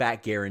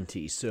money-back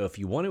guarantee. So if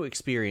you want to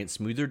experience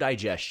smoother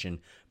digestion,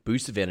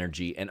 boost of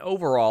energy, and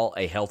overall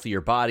a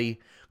healthier body,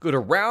 go to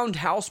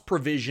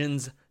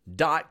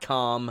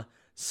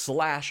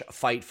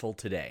roundhouseprovisions.com/Fightful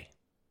today.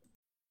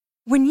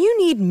 When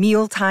you need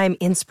mealtime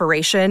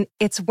inspiration,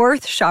 it's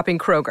worth shopping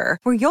Kroger,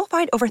 where you'll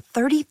find over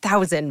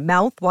 30,000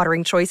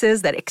 mouth-watering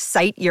choices that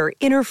excite your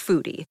inner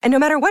foodie. And no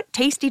matter what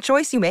tasty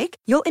choice you make,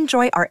 you'll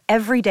enjoy our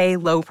everyday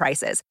low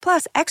prices,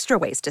 plus extra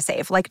ways to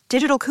save, like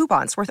digital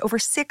coupons worth over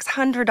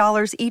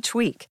 $600 each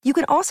week. You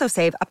can also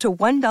save up to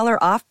 $1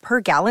 off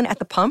per gallon at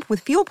the pump with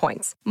fuel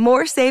points.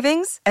 More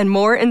savings and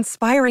more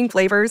inspiring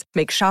flavors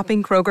make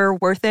shopping Kroger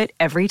worth it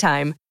every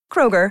time.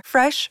 Kroger,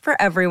 fresh for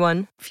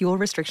everyone. Fuel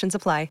restrictions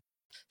apply.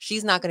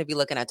 She's not going to be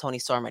looking at Toni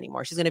Storm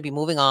anymore. She's going to be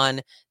moving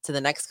on to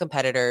the next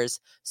competitors.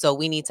 So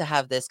we need to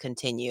have this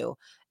continue.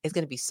 It's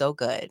going to be so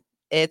good.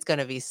 It's going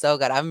to be so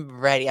good. I'm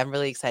ready. I'm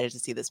really excited to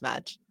see this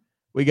match.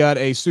 We got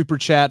a super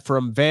chat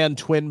from Van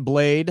Twin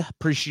Blade.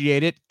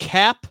 Appreciate it.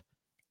 Cap,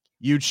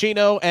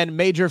 Uchino, and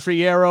Major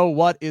Fierro.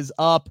 What is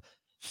up?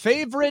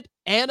 Favorite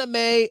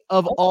anime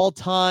of all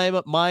time?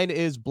 Mine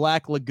is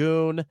Black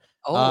Lagoon.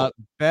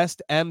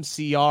 Best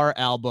MCR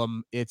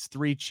album. It's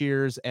Three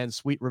Cheers and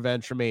Sweet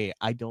Revenge for me.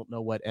 I don't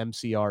know what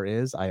MCR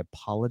is. I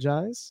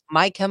apologize.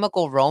 My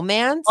Chemical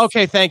Romance.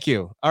 Okay, thank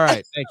you. All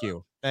right, thank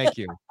you.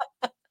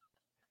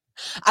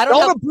 I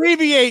don't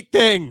abbreviate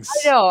things.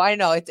 I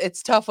know.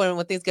 It's tough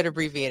when things get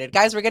abbreviated.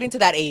 Guys, we're getting to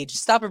that age.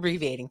 Stop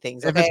abbreviating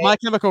things. Okay? If it's My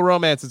Chemical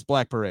Romance, it's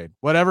Black Parade.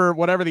 Whatever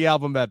the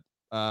album that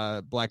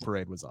Black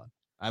Parade was on.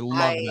 I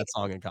loved that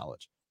song in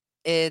college.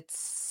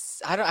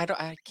 I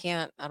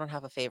don't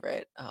have a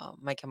favorite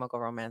My Chemical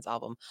Romance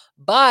album,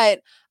 but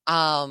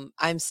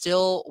I'm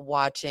still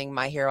watching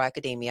My Hero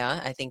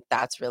Academia. I think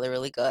that's really,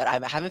 really good.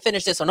 I haven't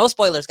finished it, so no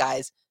spoilers,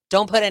 guys.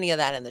 Don't put any of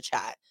that in the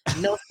chat.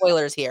 No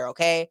spoilers here,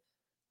 okay?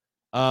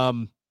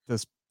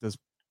 Does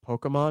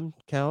Pokemon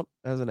count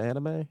as an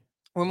anime?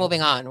 We're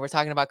moving on. We're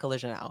talking about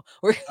Collision now.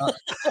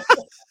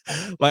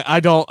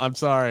 I'm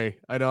sorry.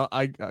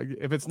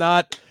 If it's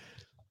not,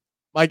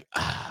 Like,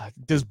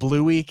 does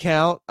Bluey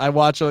count? I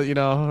watch, I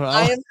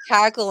am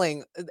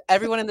cackling.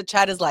 Everyone in the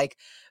chat is like,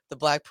 the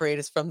Black Parade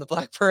is from the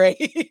Black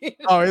Parade.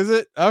 Oh, is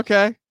it?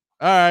 Okay.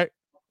 All right.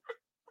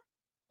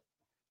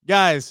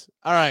 Guys,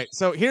 all right.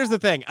 So here's the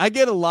thing. I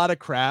get a lot of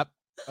crap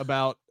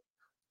about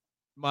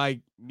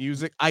my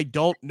music. I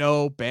don't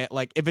know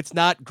like if it's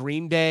not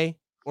Green Day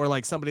or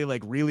like somebody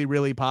like really,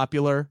 really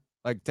popular,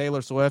 like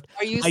Taylor Swift.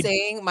 Are you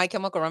saying My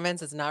Chemical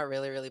Romance is not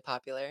really, really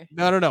popular?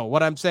 No.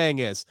 What I'm saying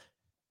is,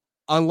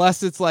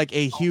 unless it's like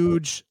a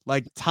huge,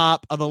 like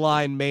top of the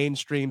line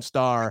mainstream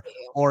star,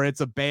 or it's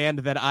a band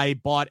that I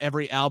bought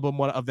every album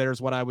of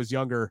theirs when I was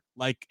younger,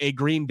 like a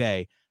Green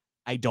Day,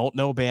 I don't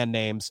know band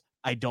names.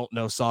 I don't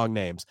know song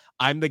names.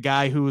 I'm the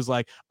guy who was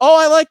like, oh,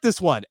 I like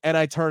this one. And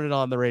I turn it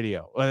on the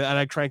radio and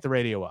I crank the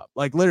radio up.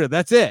 Like literally,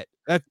 that's it.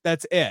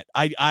 That's it.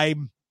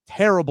 I'm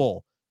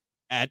terrible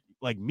at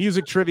like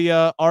music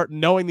trivia,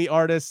 knowing the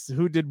artists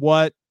who did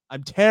what.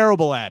 I'm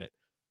terrible at it.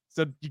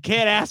 So you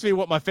can't ask me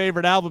what my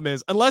favorite album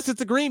is unless it's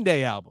a Green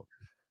Day album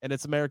and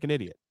it's American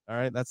Idiot. All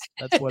right. That's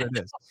what it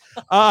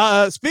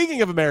is.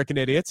 Speaking of American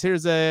Idiots,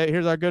 here's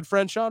our good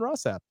friend Sean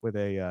Rossap with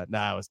a it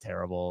was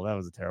terrible. That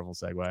was a terrible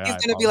segue.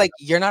 He's gonna be like,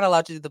 you're not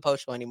allowed to do the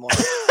post show anymore.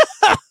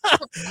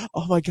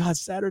 Oh my God,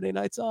 Saturday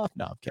night's off.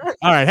 No, I'm kidding.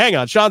 All right, hang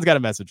on. Sean's got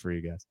a message for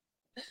you guys.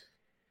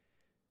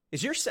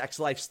 Is your sex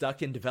life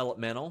stuck in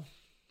developmental?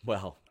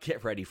 Well,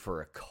 get ready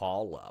for a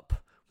call up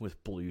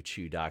with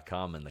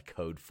BlueChew.com and the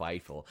code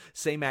FIGHTFUL.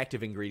 Same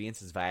active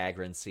ingredients as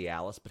Viagra and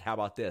Cialis, but how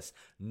about this?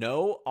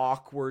 No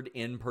awkward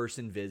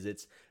in-person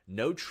visits,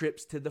 no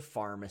trips to the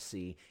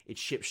pharmacy.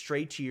 It's shipped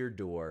straight to your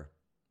door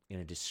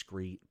in a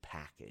discreet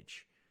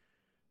package.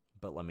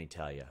 But let me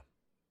tell you,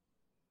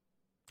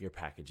 your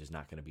package is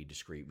not going to be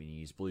discreet when you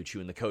use Blue Chew,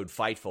 and the code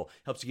FIGHTFUL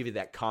helps to give you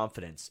that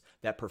confidence,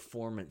 that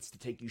performance to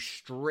take you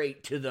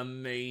straight to the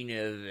main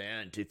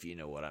event, if you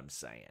know what I'm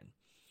saying.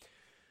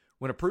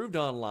 When approved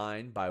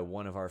online by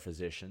one of our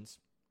physicians,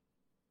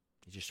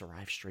 it just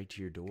arrives straight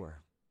to your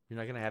door. You're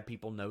not going to have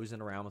people nosing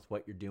around with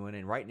what you're doing.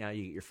 And right now,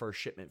 you get your first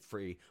shipment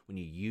free when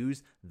you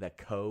use the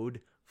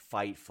code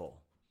FIGHTFUL.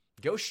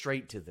 Go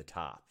straight to the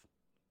top,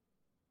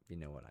 if you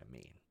know what I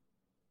mean.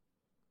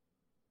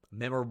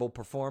 Memorable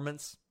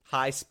performance,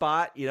 high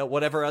spot,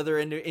 whatever other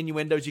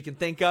innuendos you can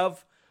think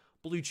of,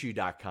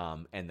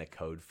 BlueChew.com and the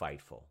code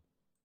FIGHTFUL.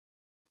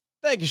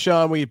 Thank you,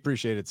 Sean. We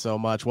appreciate it so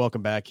much.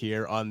 Welcome back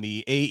here on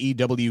the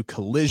AEW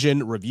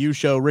Collision Review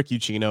Show. Rick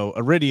Ucchino,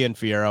 Iridian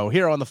Fierro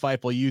here on the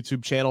Fightful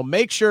YouTube channel.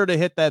 Make sure to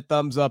hit that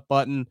thumbs up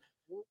button.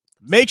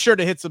 Make sure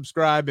to hit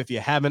subscribe if you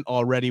haven't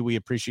already. We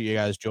appreciate you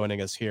guys joining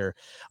us here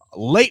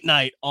late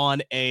night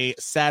on a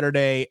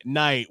Saturday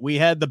night. We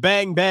had the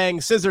Bang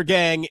Bang Scissor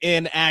Gang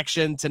in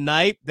action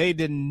tonight. They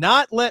did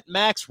not let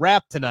Max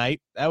rap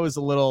tonight. That was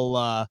a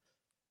little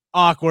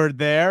awkward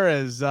there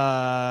as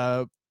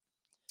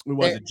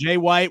Jay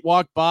White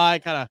walked by,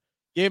 kind of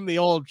gave him the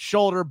old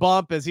shoulder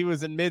bump as he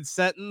was in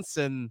mid-sentence.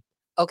 And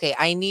okay,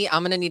 I'm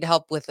gonna need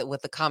help with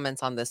the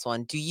comments on this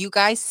one. Do you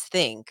guys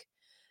think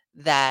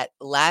that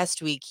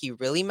last week he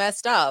really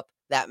messed up,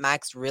 that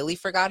Max really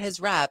forgot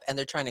his rap and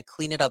they're trying to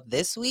clean it up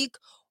this week?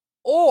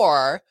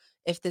 Or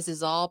if this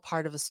is all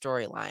part of a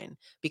storyline?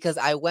 Because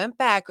I went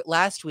back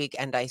last week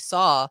and I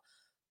saw,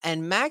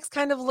 and Max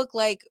kind of looked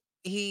like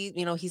he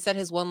said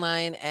his one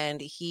line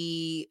and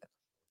he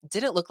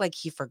didn't look like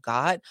he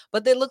forgot,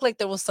 but they looked like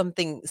there was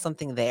something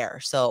there.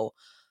 So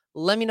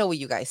let me know what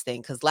you guys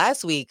think. Because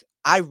last week,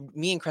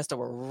 me and Krista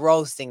were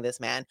roasting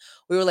this man.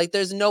 We were like,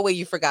 there's no way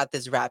you forgot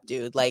this rap,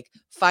 dude. Like,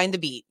 find the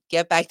beat,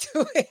 get back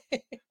to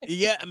it.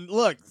 Yeah,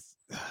 look,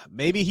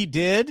 maybe he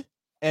did,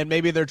 and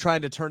maybe they're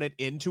trying to turn it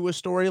into a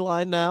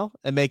storyline now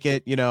and make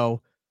it,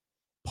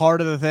 part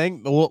of the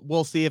thing.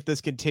 We'll see if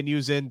this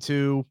continues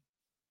into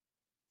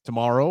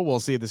tomorrow.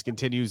 We'll see if this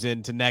continues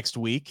into next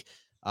week.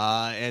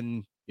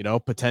 And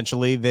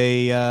potentially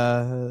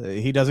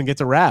he doesn't get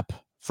to rap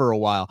for a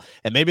while,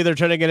 and maybe they're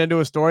turning it into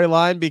a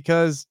storyline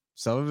because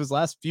some of his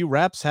last few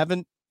raps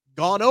haven't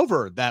gone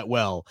over that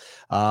well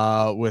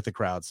with the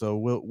crowd. So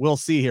we'll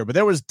see here, but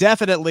there was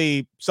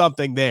definitely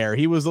something there.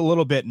 He was a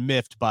little bit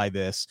miffed by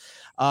this.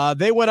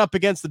 They went up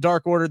against the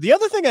Dark Order. The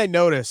other thing I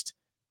noticed,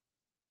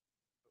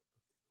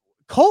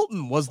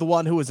 Colton was the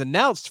one who was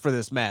announced for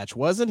this match,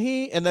 wasn't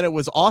he? And then it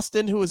was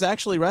Austin who was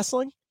actually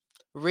wrestling.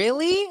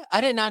 Really? I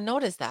did not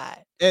notice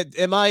that.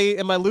 Am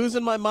I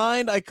losing my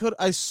mind?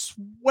 I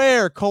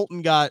swear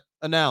Colton got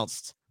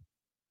announced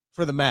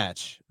for the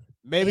match.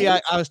 Maybe I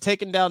was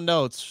taking down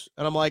notes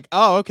and I'm like,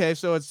 oh, okay,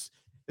 so it's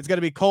going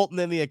to be Colton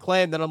and the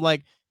Acclaimed. Then I'm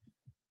like,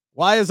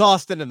 why is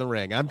Austin in the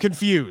ring? I'm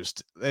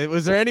confused.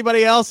 Was there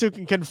anybody else who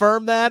can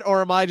confirm that,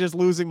 or am I just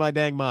losing my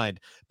dang mind?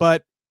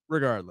 But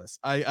regardless,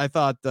 I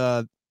thought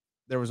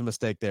there was a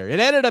mistake there. It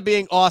ended up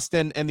being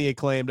Austin and the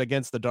Acclaimed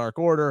against the Dark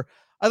Order.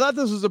 I thought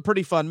this was a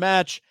pretty fun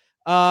match.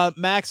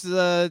 Max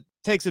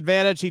takes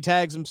advantage. He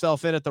tags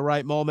himself in at the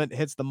right moment,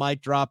 hits the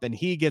mic drop, and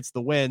he gets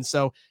the win.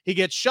 So he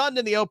gets shunned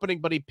in the opening,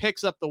 but he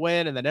picks up the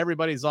win, and then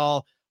everybody's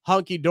all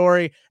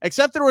hunky-dory,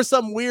 except there was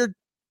some weird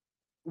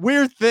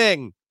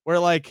thing where,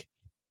 like,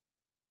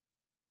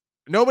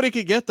 nobody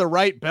could get the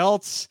right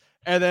belts.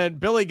 And then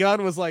Billy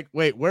Gunn was like,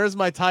 wait, where's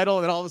my title?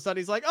 And then all of a sudden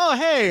he's like, oh,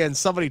 hey. And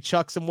somebody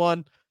chucks him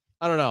one.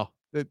 I don't know.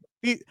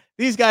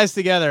 These guys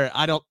together,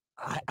 I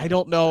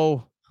don't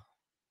know.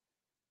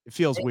 It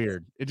feels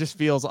weird. It just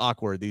feels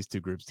awkward, these two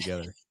groups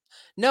together.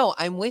 No,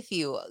 I'm with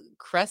you.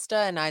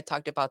 Cresta and I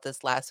talked about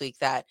this last week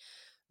that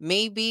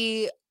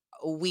maybe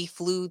we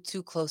flew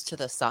too close to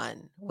the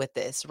sun with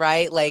this,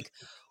 right? Like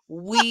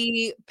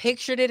we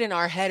pictured it in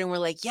our head and we're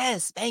like,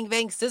 yes, bang,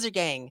 bang, scissor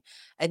gang.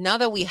 And now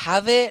that we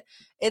have it,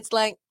 it's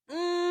like,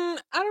 I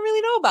don't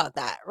really know about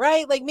that,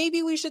 right? Like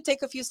maybe we should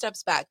take a few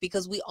steps back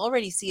because we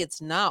already see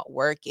it's not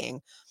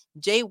working.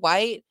 Jay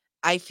White,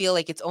 I feel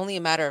like it's only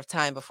a matter of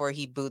time before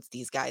he boots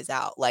these guys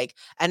out. Like,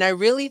 and I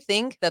really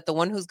think that the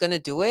one who's going to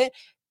do it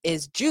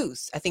is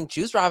Juice. I think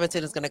Juice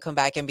Robinson is going to come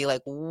back and be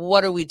like,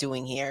 what are we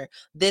doing here?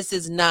 This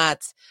is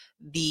not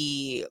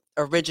the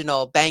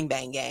original Bang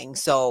Bang Gang.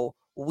 So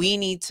we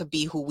need to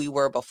be who we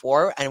were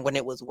before. And when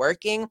it was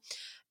working,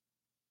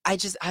 I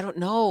don't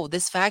know.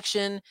 This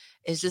faction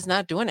is just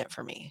not doing it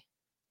for me.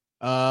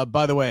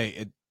 By the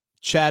way,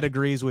 Chad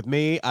agrees with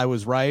me. I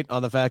was right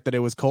on the fact that it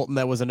was Colton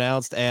that was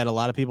announced, and a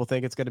lot of people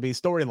think it's going to be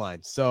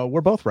storyline. So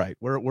we're both right.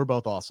 We're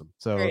both awesome.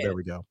 So there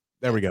we go.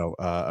 There we go,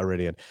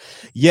 Iridian.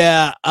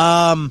 Yeah,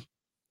 I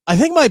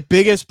think my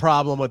biggest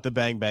problem with the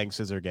Bang Bang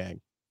Scissor Gang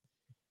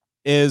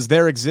is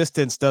their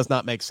existence does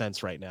not make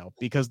sense right now,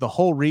 because the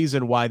whole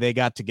reason why they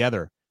got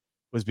together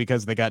was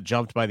because they got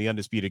jumped by the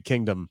Undisputed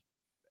Kingdom,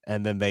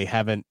 and then they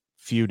haven't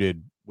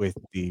feuded with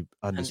the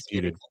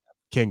Undisputed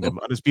Kingdom.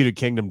 Undisputed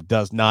Kingdom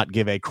does not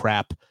give a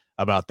crap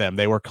about them.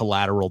 They were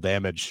collateral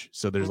damage,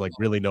 so there's like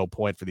really no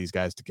point for these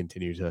guys to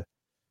continue to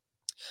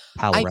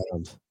pal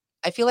around.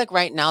 I feel like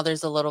right now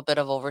there's a little bit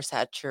of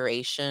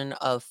oversaturation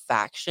of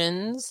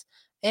factions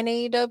in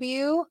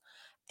AEW.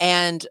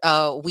 And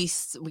we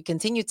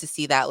continue to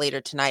see that later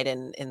tonight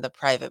in the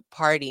private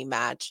party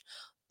match.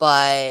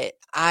 But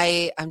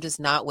I'm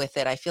just not with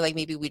it. I feel like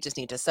maybe we just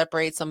need to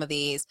separate some of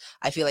these.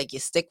 I feel like you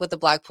stick with the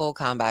Blackpool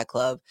Combat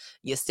Club,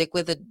 you stick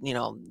with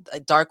a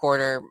Dark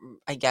Order,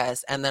 I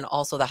guess, and then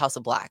also the House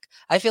of Black.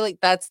 I feel like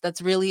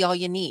that's really all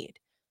you need.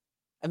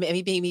 I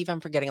mean, maybe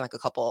I'm forgetting like a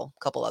couple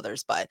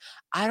others, but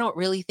I don't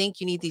really think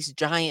you need these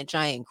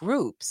giant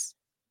groups.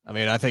 I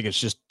mean, I think it's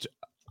just,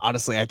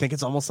 honestly, I think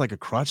it's almost like a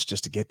crutch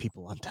just to get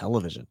people on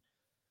television.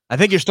 I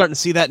think you're starting to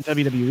see that in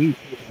WWE.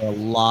 A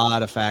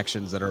lot of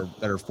factions that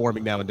are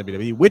forming now in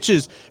WWE, which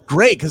is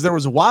great because there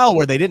was a while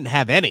where they didn't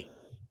have any.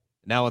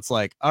 Now it's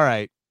like, all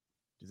right,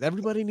 does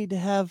everybody need to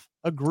have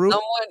a group?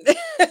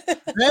 Does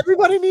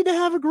everybody need to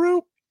have a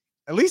group?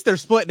 At least they're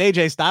splitting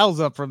AJ Styles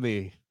up from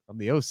the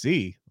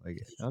OC. Like,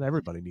 not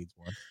everybody needs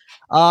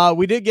one.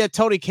 We did get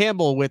Tony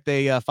Campbell with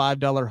a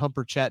 $5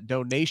 Humper Chat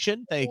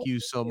donation. Thank you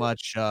so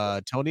much,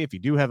 Tony. If you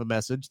do have a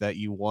message that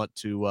you want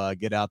to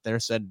get out there,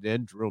 send it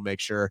in. Drew will make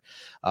sure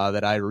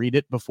that I read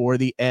it before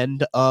the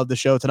end of the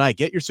show tonight.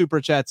 Get your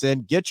Super Chats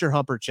in. Get your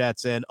Humper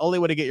Chats in. Only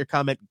way to get your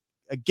comment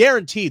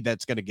guaranteed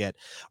that's going to get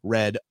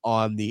read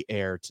on the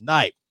air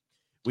tonight.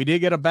 We did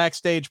get a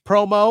backstage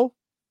promo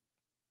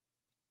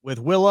with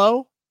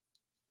Willow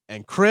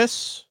and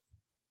Chris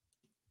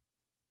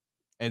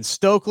and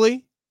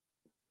Stokely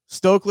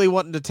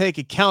wanting to take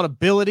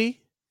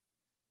accountability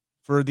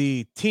for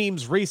the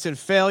team's recent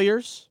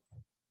failures.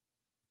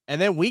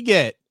 And then we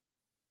get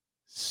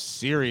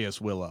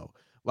serious Willow.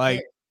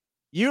 Like,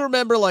 you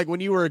remember like when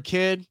you were a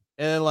kid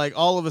and then like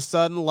all of a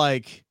sudden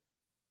like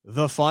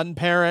the fun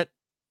parent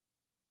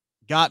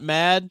got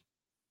mad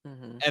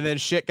and then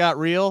shit got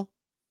real?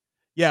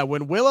 Yeah,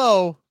 when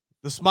Willow,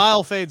 the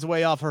smile fades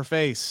away off her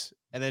face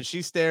and then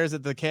she stares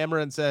at the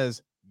camera and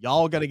says,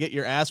 y'all gonna get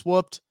your ass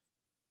whooped.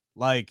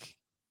 Like,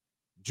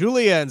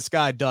 Julia and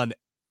Sky done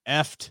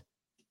effed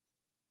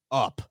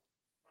up.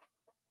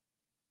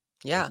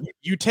 Yeah.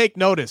 You take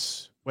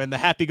notice when the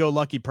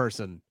happy-go-lucky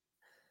person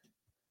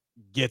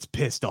gets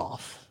pissed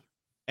off.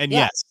 And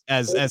yes,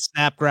 as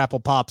Snap Grapple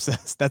Pop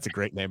says, that's a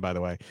great name, by the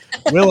way.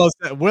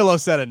 Willow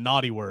said a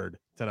naughty word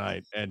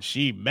tonight, and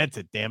she meant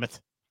it, damn it.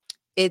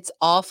 It's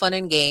all fun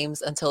and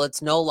games until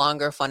it's no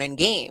longer fun and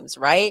games,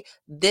 right?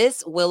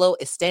 This Willow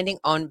is standing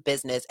on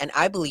business, and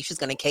I believe she's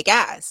going to kick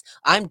ass.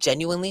 I'm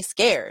genuinely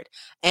scared.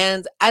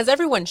 And as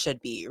everyone should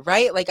be,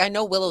 right? Like, I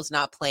know Willow's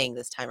not playing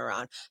this time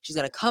around. She's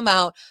going to come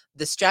out.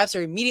 The straps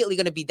are immediately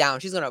going to be down.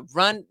 She's going to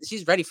run.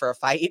 She's ready for a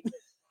fight.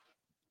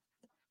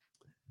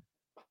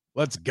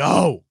 Let's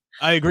go.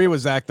 I agree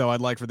with Zach, though. I'd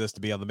like for this to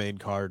be on the main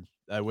card.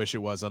 I wish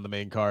it was on the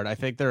main card. I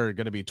think there are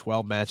going to be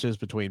 12 matches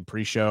between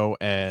pre-show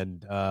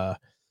and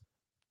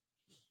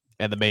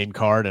the main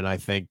card, and I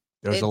think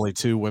there's only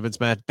 2 women's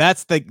matches.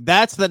 That's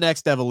the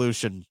next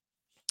evolution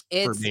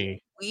for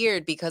me. It's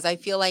weird because I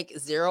feel like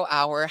 0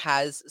 Hour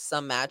has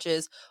some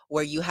matches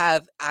where you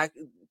have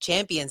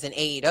champions in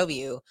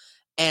AEW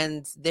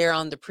and they're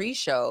on the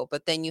pre-show,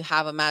 but then you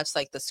have a match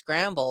like the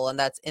Scramble and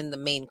that's in the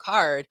main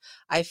card.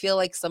 I feel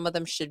like some of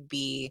them should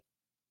be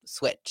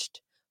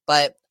switched,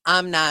 but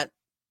I'm not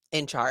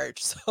in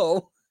charge,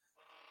 so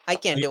I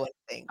can't do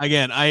anything.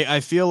 Again,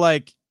 I feel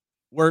like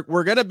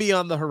we're going to be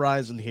on the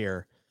horizon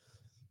here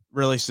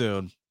really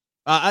soon.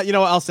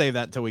 I'll save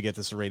that until we get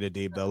to Serena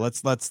Deeb though.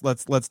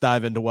 Let's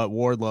dive into what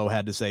Wardlow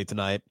had to say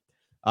tonight.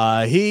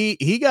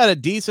 He got a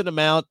decent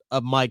amount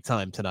of mic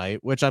time tonight,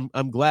 which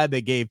I'm glad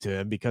they gave to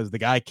him because the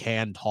guy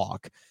can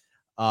talk.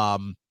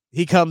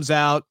 He comes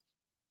out,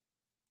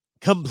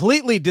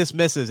 completely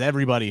dismisses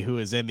everybody who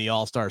is in the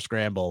All-Star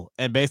Scramble,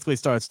 and basically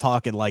starts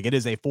talking like it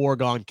is a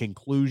foregone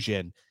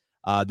conclusion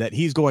that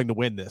he's going to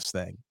win this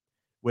thing,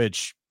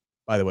 which,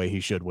 by the way, he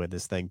should win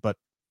this thing, but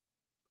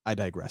I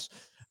digress.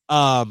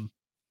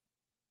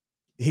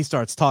 He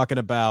starts talking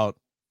about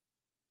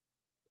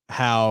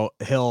how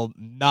he'll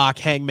knock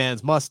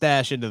Hangman's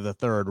mustache into the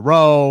third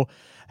row,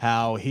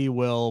 how he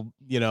will,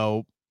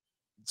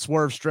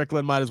 Swerve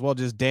Strickland might as well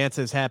just dance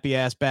his happy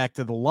ass back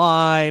to the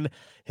line.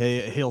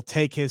 He'll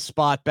take his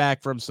spot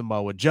back from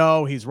Samoa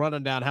Joe. He's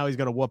running down how he's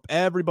going to whoop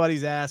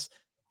everybody's ass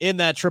in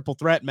that triple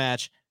threat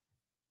match.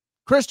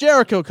 Chris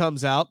Jericho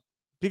comes out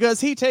because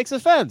he takes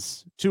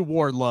offense to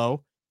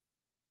Wardlow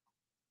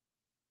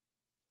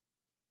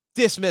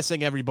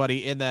dismissing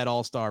everybody in that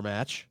all-star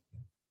match.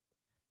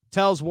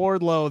 Tells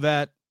Wardlow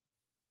that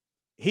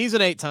he's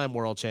an 8-time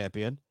world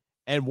champion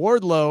and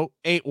Wardlow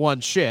ain't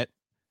won shit.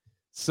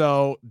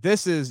 So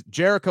this is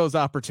Jericho's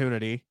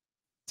opportunity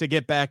to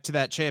get back to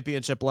that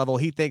championship level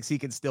he thinks he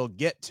can still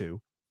get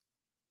to.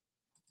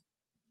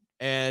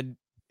 And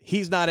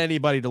he's not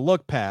anybody to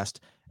look past,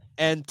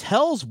 and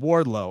tells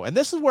Wardlow, and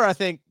this is where I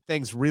think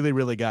things really,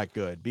 really got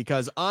good,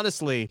 because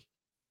honestly,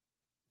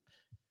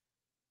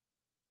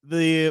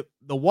 the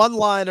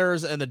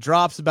one-liners and the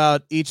drops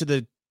about each of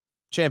the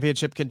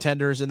championship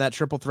contenders in that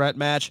triple threat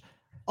match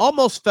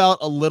almost felt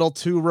a little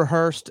too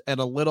rehearsed and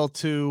a little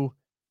too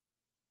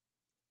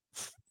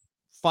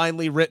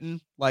finely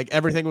written. Like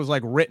everything was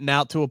like written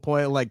out to a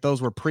point, like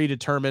those were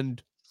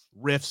predetermined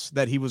riffs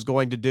that he was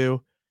going to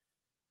do.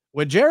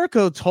 When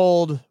Jericho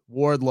told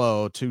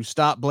Wardlow to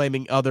stop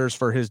blaming others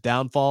for his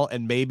downfall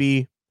and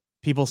maybe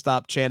people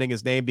stopped chanting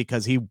his name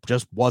because he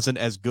just wasn't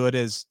as good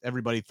as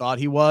everybody thought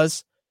he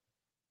was,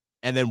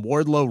 and then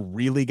Wardlow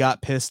really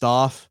got pissed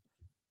off,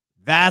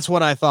 that's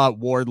when I thought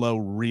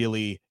Wardlow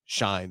really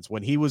shines,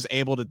 when he was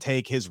able to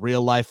take his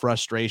real life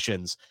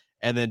frustrations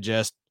and then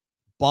just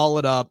ball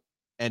it up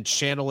and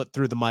channel it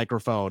through the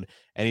microphone.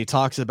 And he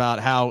talks about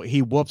how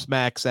he whoops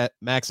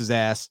Max's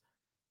ass,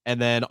 and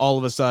then all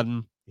of a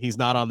sudden he's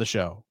not on the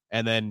show,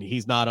 and then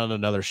he's not on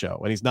another show,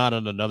 and he's not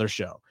on another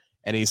show.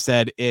 And he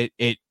said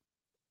it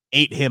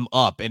ate him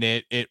up, and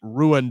it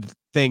ruined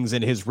things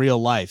in his real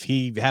life.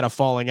 He had a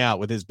falling out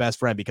with his best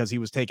friend because he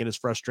was taking his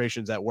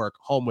frustrations at work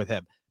home with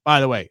him. By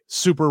the way,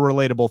 super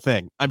relatable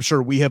thing. I'm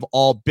sure we have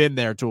all been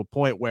there to a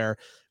point where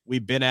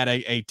we've been at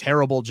a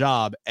terrible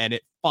job and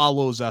it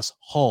follows us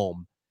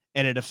home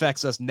and it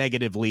affects us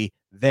negatively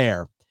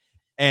there.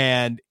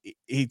 And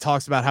he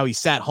talks about how he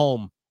sat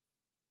home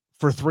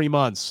for 3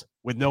 months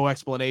with no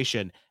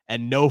explanation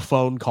and no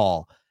phone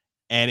call,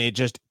 and it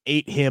just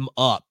ate him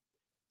up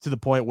to the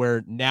point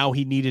where now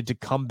he needed to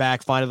come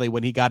back finally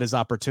when he got his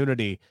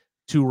opportunity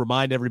to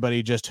remind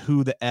everybody just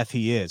who the F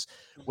he is.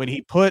 When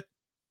he put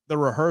the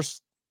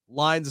rehearsed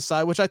lines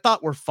aside, which I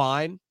thought were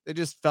fine, they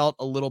just felt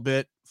a little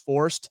bit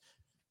forced.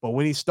 But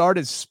when he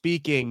started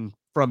speaking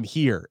from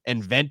here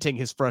and venting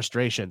his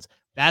frustrations,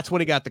 that's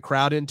when he got the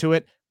crowd into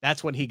it.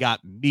 That's when he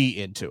got me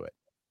into it.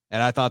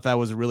 And I thought that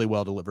was a really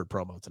well delivered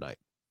promo tonight.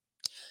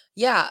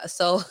 Yeah.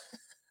 So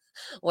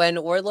when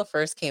Wardlow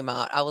first came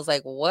out, I was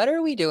like, what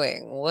are we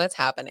doing? What's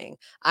happening?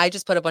 I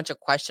just put a bunch of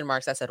question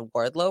marks that said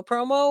Wardlow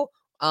promo.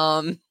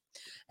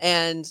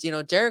 And,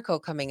 Jericho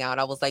coming out,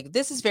 I was like,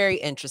 this is very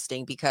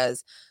interesting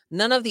because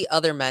none of the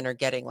other men are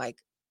getting like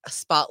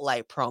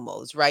spotlight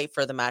promos, right?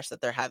 For the match that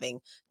they're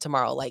having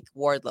tomorrow, like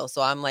Wardlow.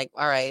 So I'm like,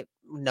 all right,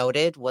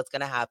 noted, what's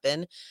going to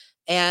happen?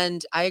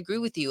 And I agree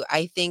with you.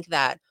 I think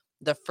that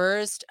the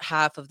first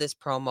half of this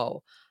promo,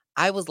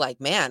 I was like,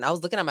 man, I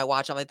was looking at my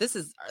watch. I'm like,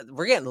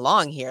 we're getting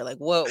long here. Like,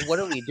 what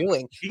are we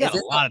doing? You got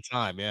a lot of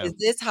time. Yeah. Is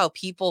this how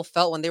people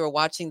felt when they were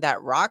watching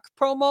that Rock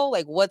promo?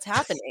 Like, what's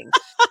happening?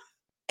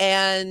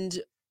 And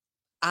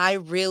I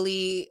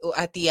really,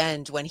 at the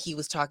end, when he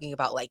was talking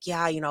about like,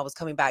 yeah, I was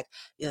coming back,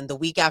 and the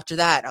week after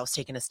that, I was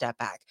taking a step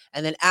back.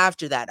 And then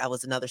after that, I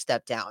was another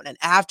step down. And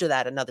after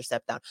that, another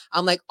step down.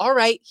 I'm like, all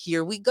right,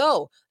 here we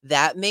go.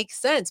 That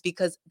makes sense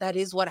because that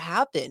is what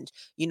happened.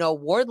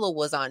 Wardlow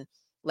was on,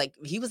 like,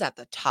 he was at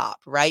the top,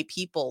 right?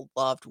 People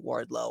loved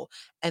Wardlow.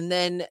 And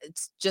then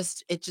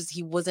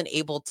he wasn't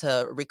able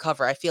to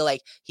recover. I feel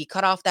like he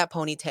cut off that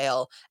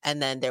ponytail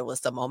and then there was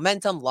some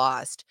momentum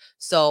lost.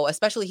 So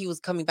especially he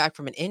was coming back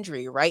from an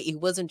injury, right? He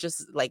wasn't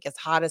just like as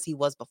hot as he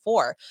was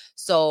before.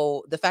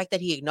 So the fact that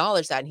he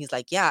acknowledged that and he's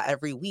like, yeah,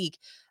 every week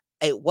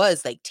it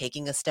was like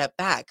taking a step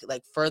back,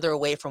 like further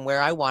away from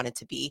where I wanted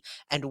to be.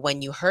 And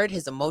when you heard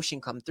his emotion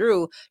come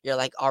through, you're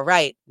like, all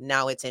right,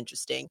 now it's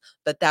interesting.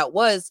 But that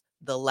was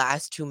the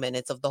last 2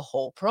 minutes of the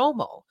whole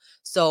promo.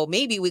 So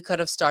maybe we could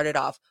have started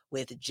off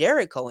with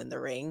Jericho in the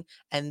ring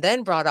and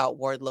then brought out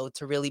Wardlow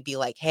to really be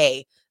like,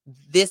 hey,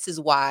 this is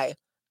why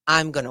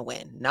I'm going to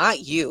win,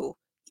 not you.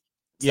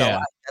 So Yeah.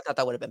 I thought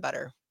that would have been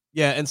better.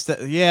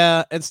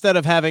 Yeah, instead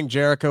of having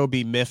Jericho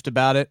be miffed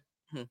about it,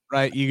 Mhm.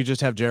 right? You could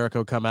just have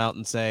Jericho come out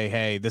and say,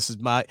 "Hey, this is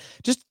my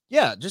just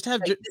have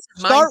Like, this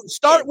is mine to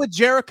start win. with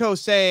Jericho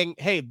saying,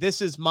 "Hey,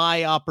 this is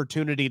my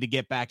opportunity to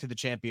get back to the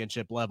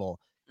championship level."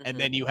 And Mhm,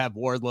 then you have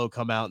Wardlow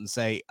come out and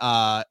say,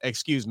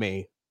 excuse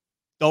me,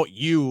 don't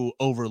you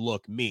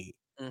overlook me.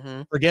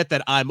 mhm. Forget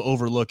that I'm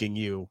overlooking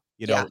you,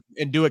 Yeah.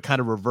 and do it kind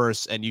of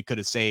reverse, and you could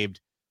have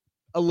saved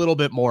a little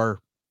bit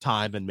more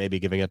time and maybe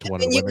giving it to one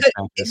of the And you women's could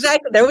matches."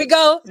 exactly. There we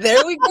go.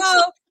 There we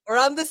go. We're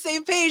on the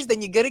same page.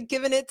 Then you could have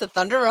given it to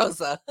Thunder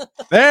Rosa.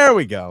 There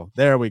we go.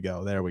 There we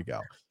go. There we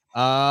go.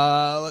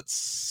 Let's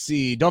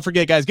see. Don't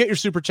forget, guys, get your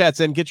super chats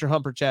in, get your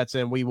humper chats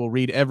in. We will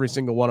read every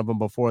single one of them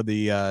before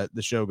the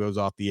show goes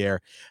off the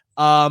air.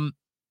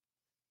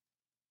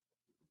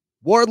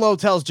 Wardlow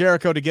tells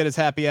Jericho to get his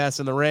happy ass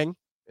in the ring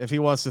if he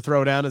wants to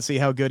throw down and see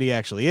how good he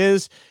actually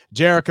is.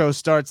 Jericho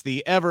starts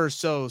the ever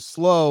so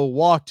slow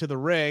walk to the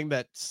ring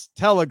that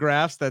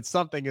telegraphs that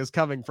something is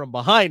coming from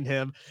behind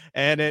him,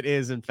 and it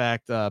is in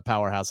fact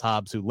Powerhouse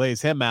Hobbs who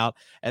lays him out,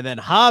 and then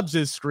Hobbs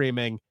is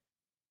screaming,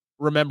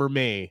 "Remember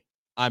me,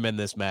 I'm in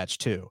this match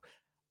too."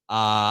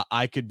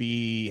 I could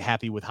be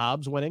happy with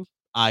Hobbs winning.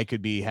 I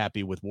could be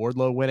happy with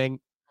Wardlow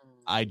winning.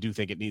 I do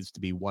think it needs to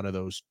be one of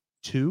those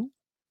two.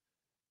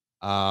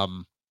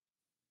 Um,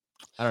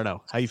 I don't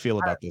know. How you feel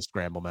about this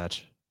scramble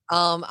match?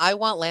 I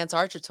want Lance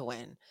Archer to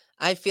win.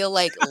 I feel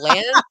like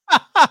Lance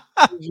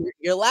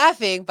you're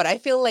laughing, but I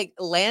feel like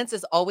Lance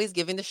is always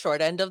giving the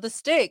short end of the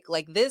stick.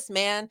 Like, this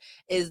man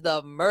is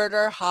the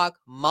murder hawk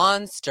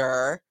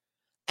monster,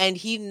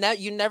 and you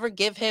never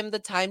give him the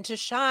time to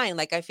shine.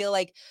 Like, I feel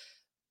like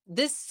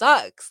this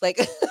sucks. Like,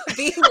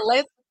 being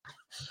Lance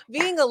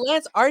being a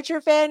Lance Archer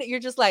fan, you're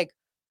just like,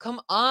 come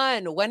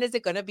on, when is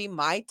it gonna be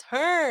my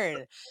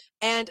turn?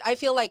 And I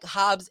feel like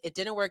Hobbs, it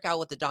didn't work out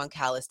with the Don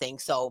Callis thing,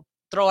 so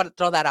throw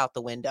that out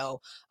the window.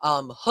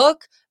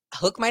 Hook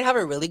might have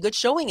a really good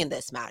showing in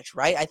this match,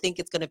 right? I think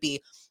it's gonna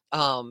be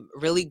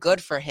really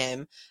good for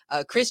him.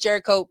 Chris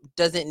Jericho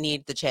doesn't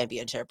need the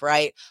championship,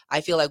 right?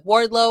 I feel like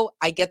Wardlow,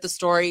 I get the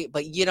story,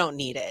 but you don't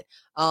need it.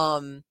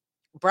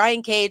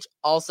 Brian Cage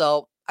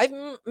also,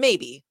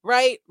 maybe,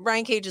 right?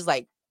 Brian Cage is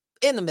like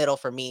in the middle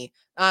for me.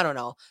 I don't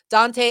know.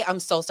 Dante, I'm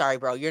so sorry,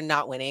 bro. You're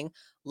not winning.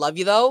 Love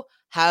you though.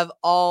 Have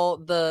all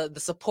the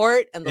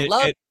support and the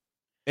love.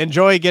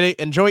 Enjoy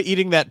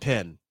eating that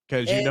pin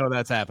because It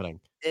that's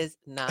happening. is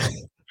not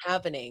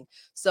happening.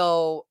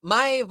 So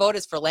my vote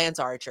is for Lance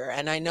Archer,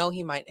 and I know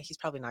he's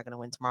probably not gonna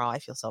win tomorrow. I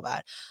feel so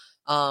bad.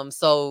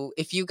 So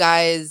if you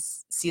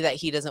guys see that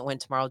he doesn't win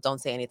tomorrow, don't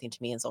say anything to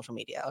me in social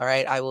media. All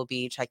right. I will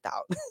be checked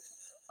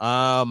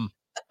out.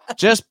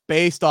 Just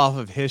based off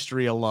of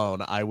history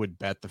alone, I would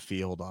bet the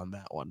field on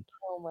that one.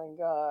 Oh my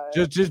god.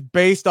 Just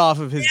based off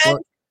of his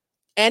book.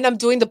 And I'm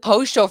doing the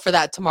post show for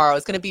that tomorrow.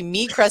 It's going to be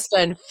me, Cresta,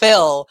 and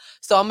Phil.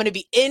 So I'm going to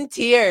be in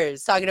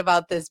tears talking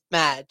about this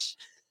match.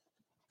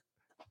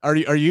 Are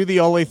you the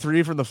only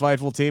three from the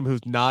Fightful team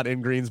who's not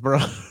in Greensboro,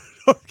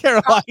 North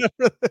Carolina?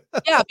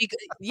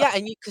 Yeah,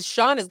 and because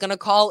Sean is going to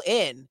call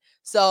in.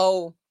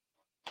 So,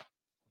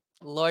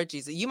 Lord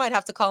Jesus, you might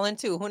have to call in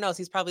too. Who knows?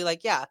 He's probably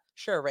like, yeah,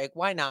 sure, Rick.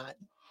 Why not?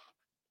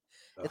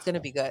 It's going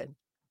to be good.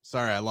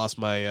 Sorry, I lost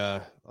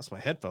my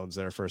headphones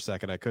there for a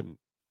second. I couldn't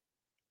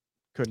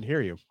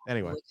hear you.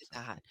 Anyway, look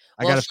at that.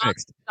 I got it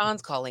fixed.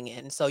 Sean's calling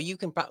in, so you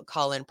can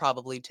call in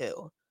probably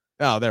too.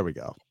 Oh, there we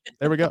go.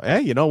 There we go.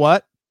 Hey, you know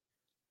what?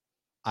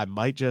 I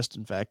might just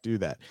in fact do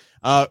that.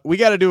 We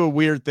got to do a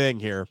weird thing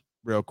here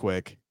real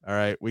quick. All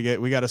right. We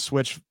got to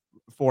switch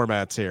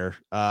formats here.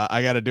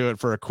 I got to do it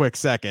for a quick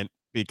second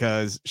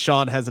because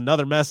Sean has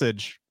another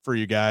message for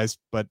you guys,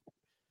 but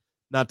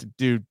not to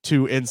do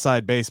too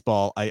inside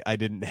baseball. I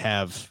didn't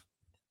have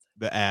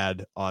the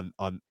ad on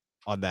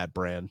that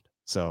brand.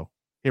 So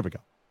here we go.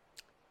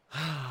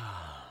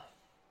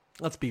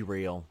 Let's be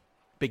real.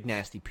 Big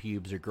nasty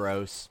pubes are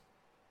gross.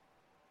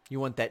 You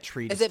want that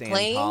tree to Is it stand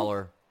playing?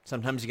 taller.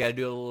 Sometimes you got to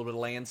do a little bit of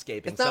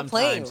landscaping. It's not Sometimes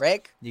playing,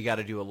 Rick. you got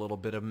to do a little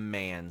bit of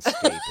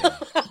manscaping.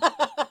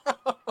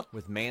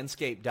 With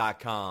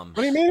manscaped.com. What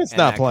do you mean it's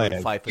not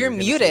playing? You're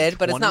muted,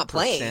 but it's not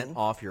playing. 20%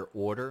 off your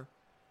order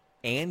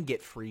and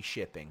get free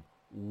shipping.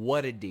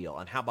 What a deal.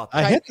 And how about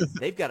that?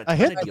 They've got a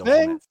ton of deals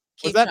on that.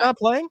 Was that not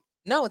playing?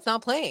 No, it's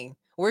not playing.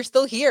 We're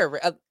still here.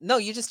 No,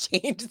 you just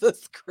changed the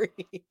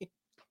screen.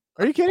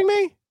 Are you kidding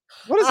me?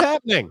 What is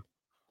happening?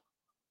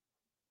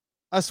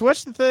 I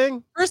switched the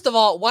thing. First of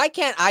all, why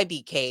can't I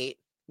be Kate?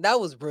 That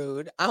was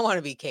rude. I want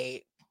to be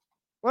Kate.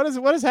 What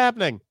is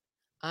happening?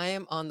 I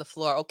am on the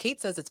floor. Oh,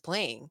 Kate says it's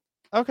playing.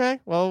 Okay.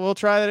 Well, we'll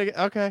try that again.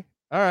 Okay.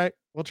 All right.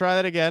 We'll try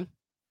that again.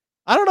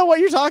 I don't know what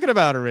you're talking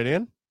about,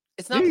 Iridian.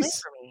 It's not playing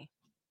for me.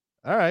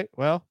 All right.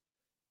 Well,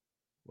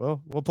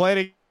 we'll play it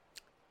again.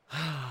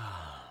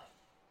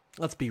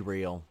 Let's be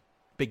real.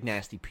 Big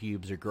nasty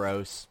pubes are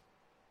gross.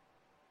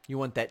 You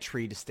want that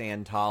tree to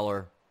stand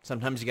taller.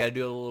 Sometimes you got to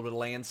do a little bit of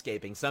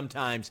landscaping.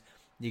 Sometimes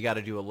you got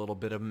to do a little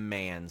bit of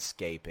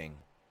manscaping.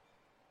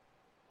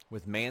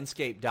 With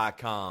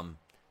manscaped.com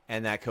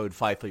and that code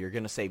FIFO, you're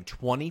going to save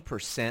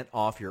 20%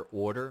 off your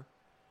order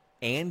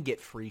and get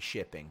free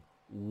shipping.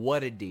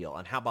 What a deal.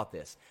 And how about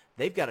this?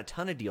 They've got a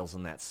ton of deals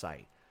on that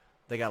site.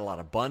 They got a lot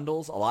of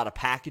bundles, a lot of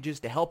packages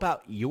to help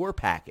out your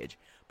package.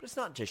 But it's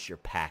not just your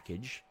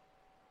package.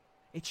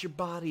 It's your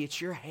body. It's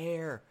your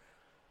hair.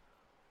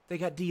 They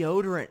got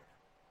deodorant.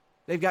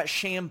 They've got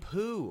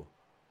shampoo.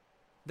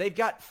 They've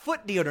got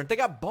foot deodorant. They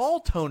got ball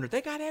toner.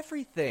 They got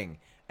everything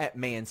at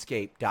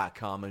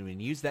manscaped.com. And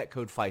when you use that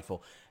code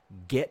FIGHTFUL,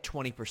 get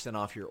 20%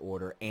 off your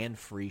order and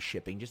free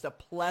shipping. Just a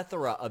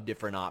plethora of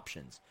different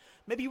options.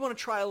 Maybe you want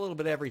to try a little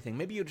bit of everything.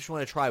 Maybe you just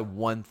want to try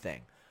one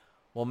thing.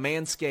 Well,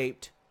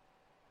 Manscaped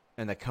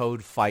and the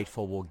code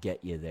FIGHTFUL will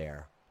get you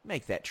there.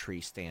 Make that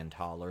tree stand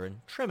taller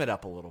and trim it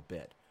up a little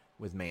bit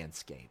with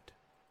Manscaped.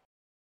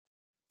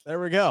 There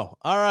we go.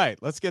 All right,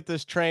 let's get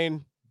this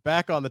train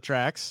back on the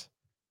tracks.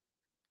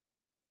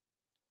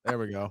 There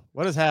we go.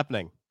 What is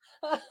happening?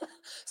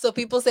 So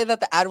people say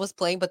that the ad was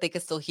playing, but they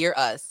could still hear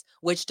us,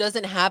 which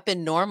doesn't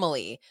happen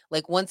normally.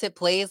 Like once it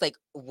plays, like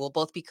we'll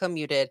both become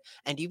muted,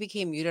 and you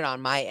became muted on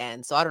my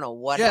end. So I don't know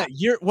what. Yeah,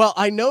 happened. well,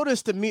 I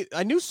noticed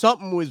I knew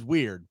something was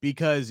weird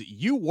because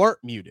you weren't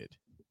muted.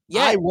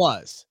 Yeah, I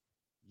was.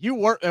 You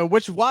weren't,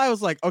 which is why I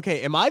was like,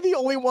 okay, am I the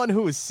only one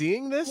who is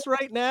seeing this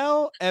right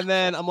now? And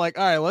then I'm like,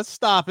 all right, let's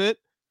stop it.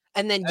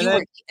 And then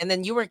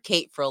you were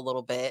Kate for a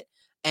little bit,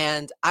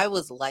 and I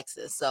was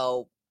Lexus.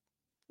 So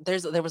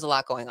there was a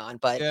lot going on,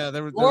 but yeah,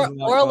 there was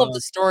moral of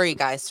the story,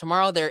 guys.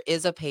 Tomorrow there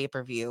is a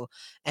pay-per-view,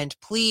 and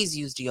please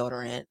use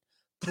deodorant.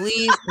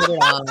 Please put it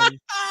on.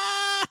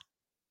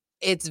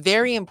 It's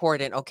very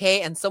important,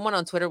 okay? And someone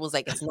on Twitter was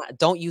like, "It's not.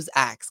 Don't use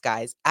Axe,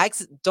 guys.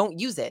 Axe, don't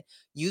use it.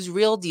 Use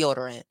real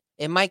deodorant.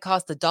 It might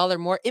cost $1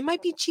 more. It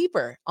might be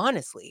cheaper.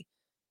 Honestly,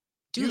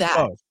 do that.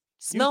 Both.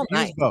 Smell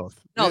nice. Use both.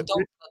 No,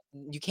 don't.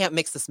 You can't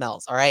mix the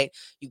smells. All right,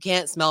 you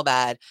can't smell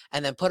bad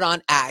and then put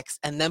on Axe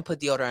and then put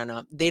deodorant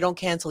on. They don't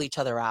cancel each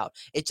other out.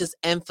 It just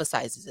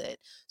emphasizes it.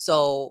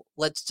 So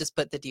let's just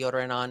put the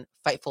deodorant on.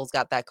 Fightful's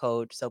got that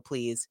code, so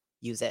please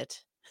use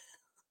it.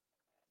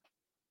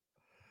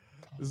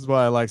 This is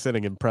why I like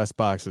sitting in press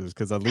boxes,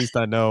 because at least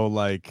I know,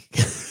 like,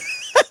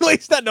 at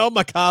least I know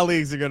my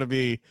colleagues are gonna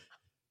be.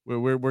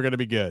 We're gonna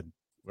be good.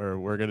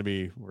 We're gonna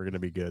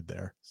be good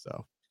there.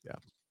 So yeah.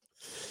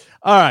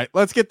 All right,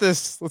 let's get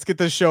this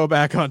show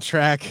back on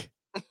track.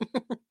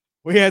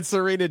 We had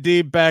Serena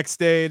Deeb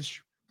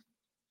backstage.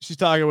 She's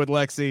talking with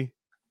Lexi.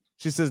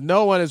 She says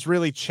no one has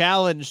really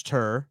challenged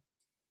her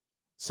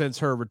since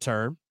her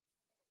return.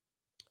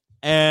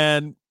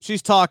 And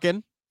she's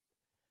talking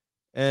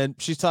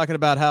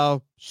about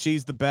how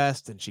she's the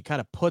best, and she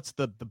kind of puts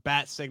the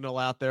bat signal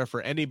out there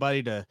for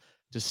anybody to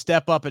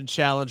step up and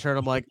challenge her. And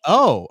I'm like,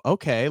 oh,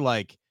 okay,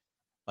 like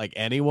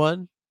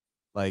anyone,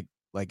 like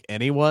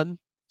anyone,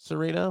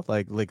 Serena,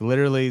 like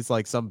literally is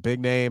like some big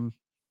name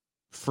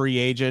free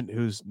agent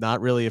who's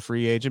not really a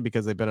free agent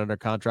because they've been under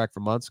contract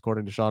for months,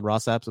 according to Sean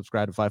Rossap.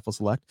 Subscribe to Fightful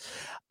Select.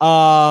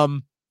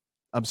 I'm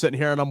sitting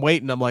here and I'm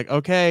waiting. I'm like,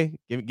 okay,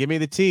 give me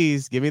the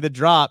tease, give me the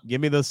drop,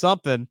 give me the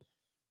something.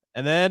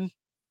 And then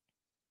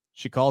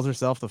she calls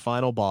herself the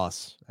final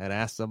boss and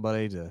asks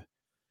somebody to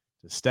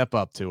step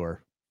up to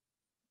her.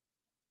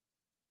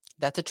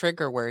 That's a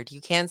trigger word. You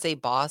can't say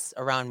boss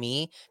around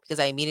me because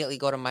I immediately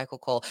go to Michael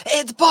Cole.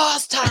 It's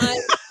boss time.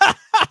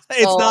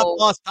 It's not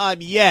boss time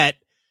yet.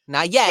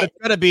 Not yet. It's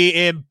going to be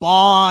in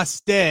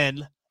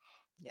Boston.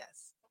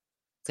 Yes.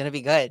 It's going to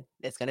be good.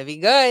 It's going to be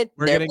good.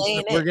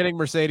 We're getting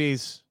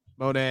Mercedes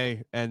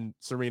Moné and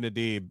Serena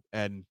Deeb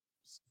and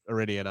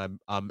Iridian.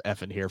 I'm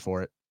effing here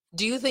for it.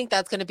 Do you think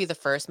that's going to be the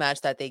first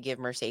match that they give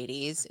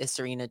Mercedes is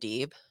Serena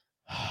Deeb?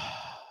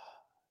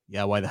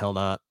 Yeah, why the hell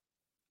not?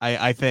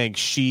 I think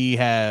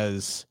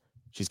she's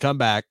come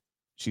back.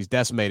 She's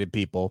decimated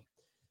people.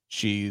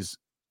 She's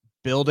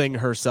building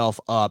herself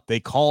up. They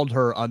called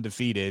her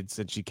undefeated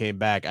since she came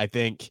back. I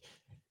think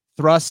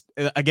thrust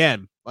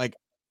again, like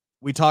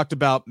we talked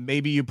about,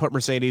 maybe you put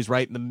Mercedes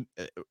right in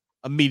the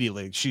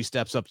immediately. She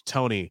steps up to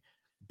Tony,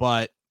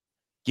 but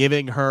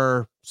giving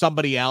her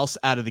somebody else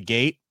out of the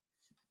gate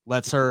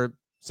lets her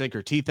sink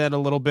her teeth in a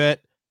little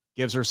bit,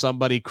 gives her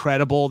somebody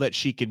credible that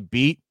she can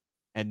beat.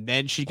 And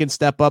then she can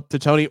step up to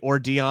Tony or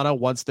Deanna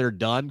once they're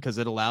done, because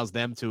it allows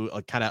them to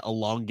kind of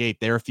elongate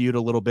their feud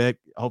a little bit.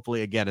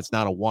 Hopefully, again, it's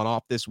not a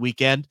one-off this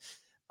weekend.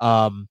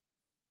 Yeah,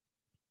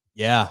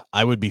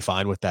 I would be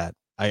fine with that.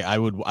 I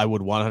would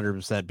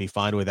 100% be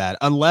fine with that,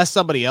 unless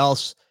somebody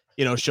else,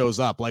 shows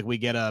up. Like we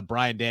get a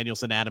Bryan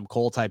Danielson, Adam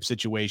Cole type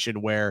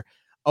situation where,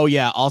 oh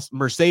yeah,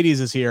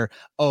 Mercedes is here.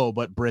 Oh,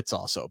 but Britt's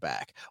also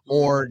back,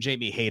 or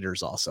Jamie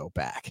Hayter's also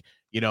back.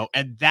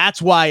 And that's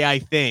why I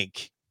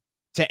think,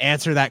 to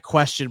answer that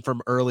question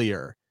from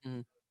earlier,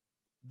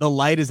 the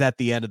light is at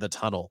the end of the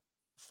tunnel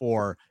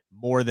for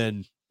more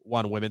than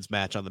one women's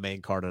match on the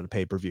main card on a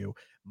pay-per-view,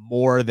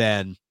 more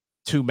than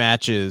 2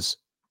 matches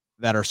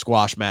that are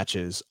squash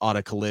matches on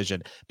a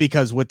Collision,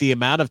 because with the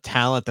amount of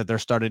talent that they're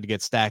starting to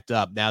get stacked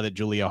up now that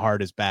Julia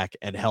Hart is back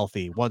and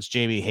healthy, once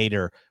Jamie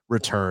Hayter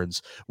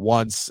returns,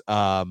 once,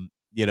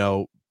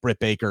 Britt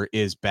Baker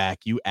is back,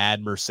 you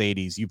add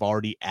Mercedes, you've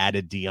already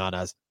added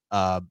Deanna,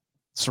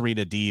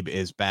 Serena Deeb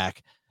is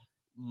back.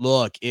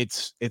 look,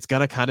 it's going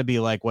to kind of be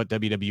like what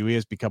WWE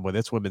has become with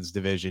its women's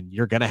division.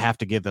 You're going to have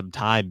to give them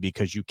time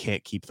because you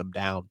can't keep them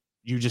down.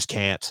 You just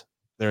can't.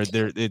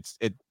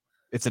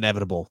 It's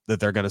inevitable that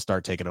they're going to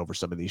start taking over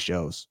some of these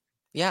shows.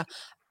 Yeah.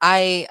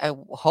 I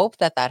hope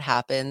that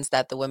happens,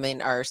 that the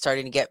women are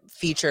starting to get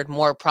featured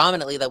more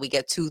prominently, that we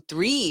get 2,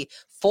 3,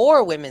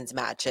 4 women's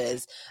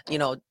matches,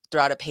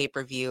 throughout a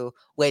pay-per-view,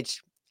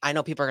 which I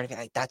know people are going to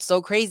be like, that's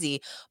so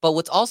crazy. But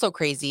what's also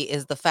crazy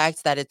is the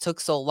fact that it took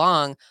so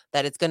long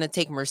that it's going to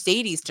take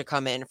Mercedes to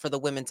come in for the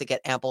women to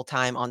get ample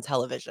time on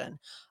television.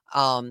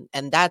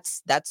 And that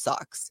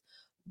sucks.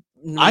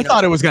 I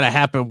thought it was going to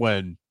happen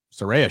when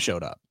Saraya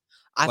showed up.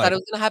 I thought it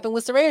was going to happen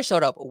when Saraya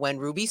showed up, when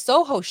Ruby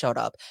Soho showed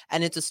up.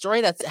 And it's a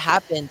story that's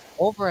happened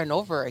over and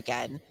over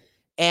again.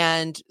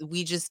 And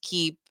we just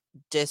keep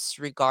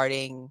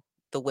disregarding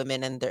the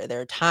women and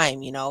their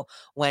time.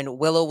 When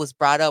Willow was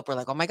brought up, we're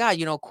like, oh my God,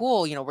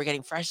 cool. We're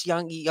getting fresh,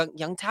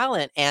 young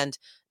talent, and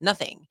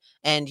nothing.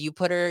 And you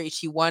put her,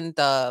 she won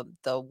the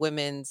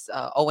women's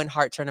Owen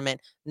Hart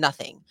tournament,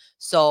 nothing.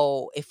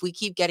 So if we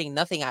keep getting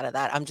nothing out of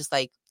that, I'm just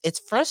like, it's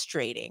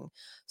frustrating.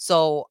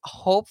 So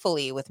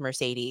hopefully with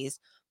Mercedes,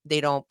 they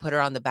don't put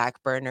her on the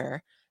back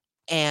burner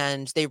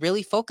and they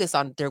really focus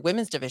on their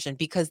women's division,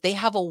 because they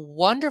have a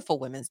wonderful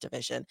women's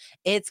division.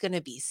 It's going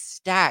to be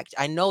stacked.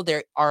 I know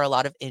there are a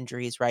lot of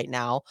injuries right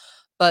now,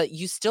 but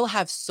you still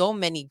have so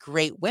many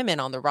great women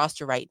on the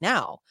roster right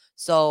now.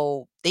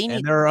 So they need.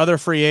 And there are other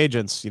free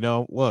agents.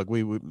 Look,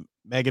 we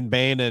Megan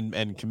Bain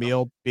and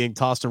Camille being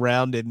tossed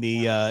around in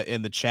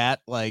the chat.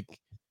 Like,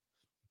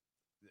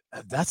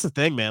 that's the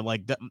thing, man.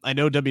 Like, I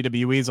know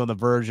WWE is on the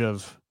verge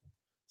of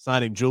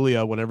signing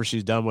Julia whenever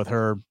she's done with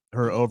her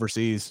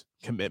overseas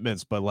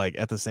commitments, but like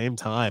at the same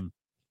time,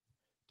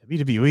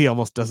 WWE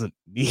almost doesn't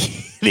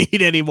need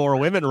any more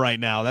women right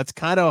now. That's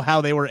kind of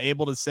how they were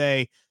able to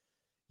say,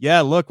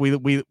 yeah, look, we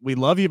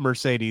love you,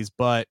 Mercedes,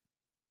 but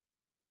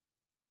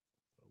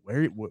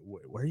where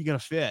are you gonna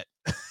fit?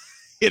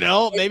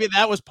 Maybe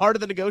that was part of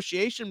the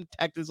negotiation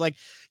tactics. Like,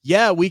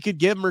 yeah, we could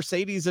give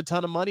Mercedes a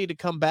ton of money to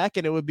come back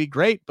and it would be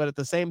great, but at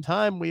the same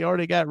time, we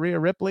already got Rhea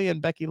Ripley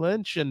and Becky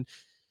Lynch and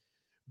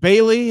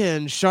Bailey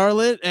and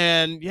Charlotte,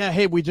 and yeah,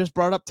 hey, we just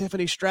brought up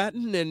Tiffany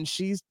Stratton, and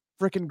she's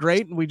freaking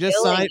great. And we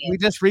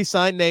just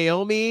re-signed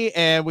Naomi,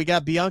 and we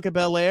got Bianca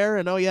Belair,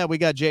 and oh yeah, we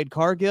got Jade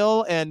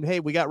Cargill, and hey,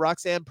 we got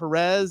Roxanne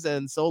Perez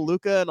and Sol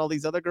Luca and all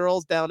these other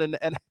girls down in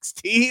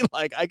NXT.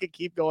 Like, I could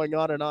keep going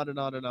on and on and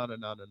on and on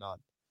and on and on.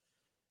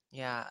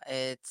 Yeah,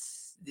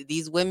 it's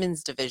these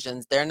women's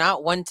divisions. They're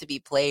not one to be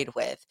played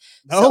with.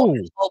 No. So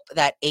I hope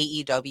that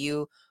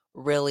AEW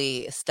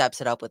really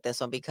steps it up with this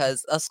one,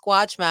 because a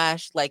squash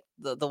match like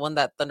the one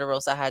that Thunder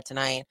Rosa had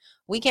tonight,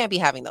 we can't be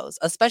having those,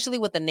 especially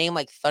with a name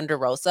like Thunder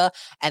Rosa.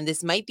 And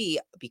this might be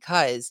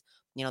because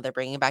they're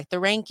bringing back the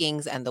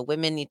rankings and the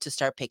women need to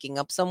start picking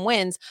up some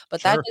wins,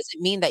 but that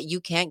doesn't mean that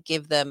you can't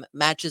give them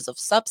matches of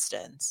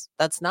substance.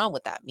 That's not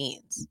what that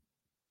means.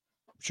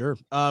 Sure.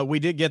 We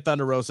did get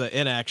Thunder Rosa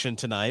in action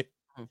tonight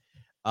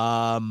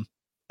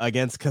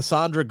against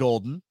Cassandra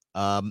Golden.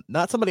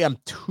 Not somebody I'm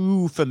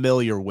too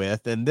familiar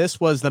with, and this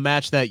was the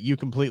match that you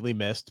completely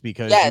missed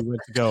because you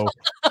went to go.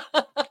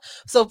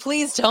 So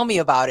please tell me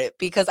about it,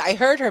 because I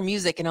heard her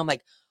music and I'm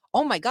like,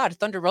 oh my God,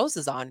 Thunder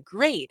Rosa's on,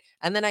 great.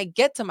 And then I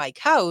get to my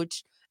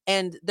couch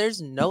and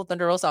there's no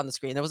Thunder Rosa on the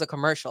screen. There was a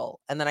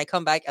commercial, and then I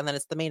come back and then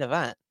it's the main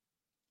event.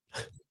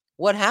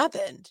 What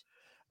happened?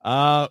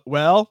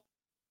 Well,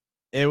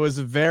 it was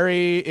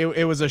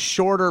it was a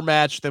shorter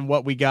match than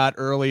what we got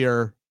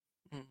earlier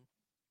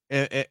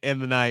in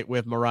the night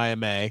with Mariah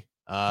May.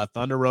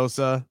 Thunder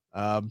Rosa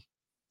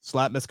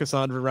slapped Miss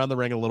Cassandra around the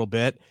ring a little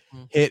bit,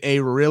 hit a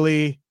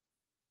really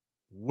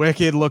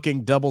wicked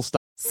looking double stop.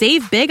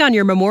 Save big on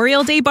your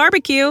Memorial Day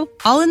barbecue,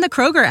 all in the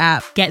Kroger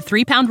app. Get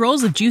 3-pound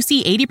rolls of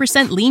juicy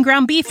 80% lean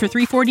ground beef for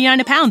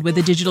 $3.49 a pound with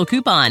a digital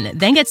coupon.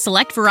 Then get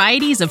select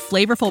varieties of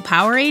flavorful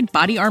Powerade,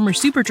 Body Armor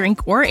Super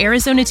Drink, or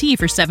Arizona tea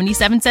for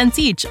 77 cents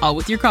each, all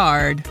with your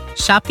card.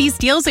 Shop these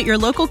deals at your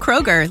local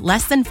Kroger,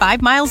 less than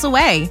 5 miles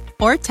away.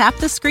 Or tap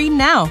the screen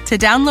now to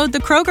download the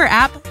Kroger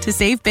app to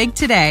save big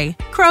today.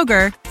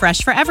 Kroger,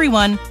 fresh for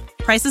everyone.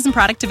 Prices and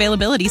product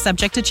availability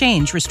subject to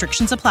change.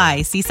 Restrictions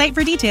apply. See site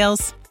for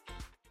details.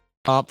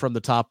 From the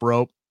top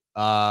rope,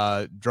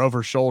 drove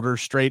her shoulder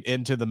straight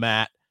into the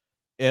mat.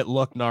 It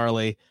looked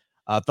gnarly.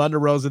 Thunder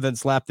Rosa then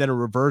slapped in a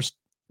reverse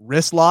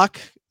wrist lock.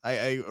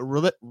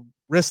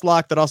 Wrist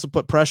lock that also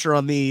put pressure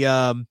on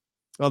the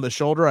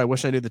shoulder. I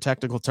wish I knew the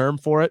technical term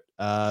for it.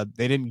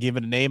 They didn't give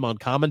it a name on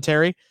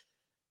commentary.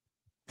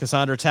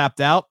 Cassandra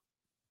tapped out,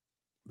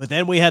 but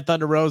then we had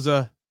Thunder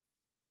Rosa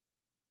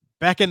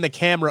beckon the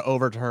camera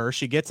over to her.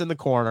 She gets in the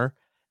corner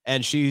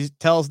and she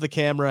tells the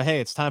camera, "Hey,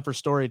 it's time for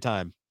story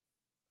time.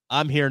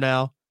 I'm here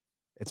now.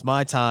 It's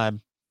my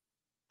time.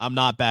 I'm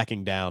not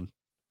backing down."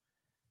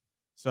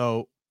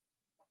 So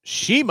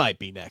she might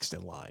be next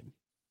in line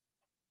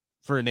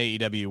for an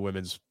AEW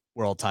Women's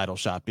World Title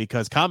shot,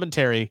 because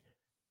commentary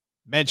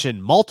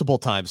mentioned multiple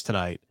times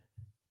tonight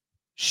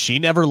she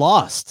never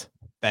lost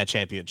that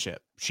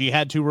championship. She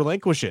had to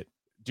relinquish it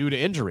due to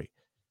injury.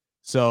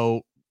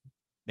 So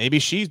Maybe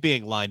she's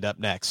being lined up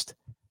next.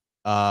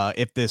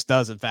 If this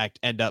does in fact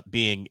end up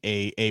being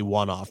a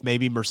one-off,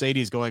 maybe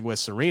Mercedes going with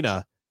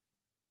Serena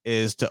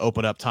is to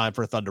open up time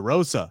for Thunder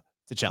Rosa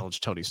to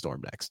challenge Toni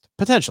Storm next,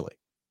 potentially.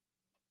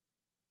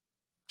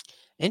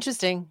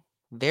 Interesting.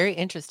 Very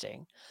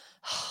interesting.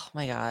 Oh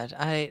my God.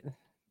 I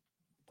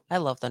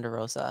love Thunder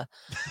Rosa.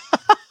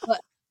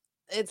 But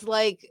it's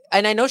like,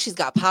 and I know she's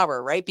got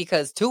power, right?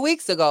 Because 2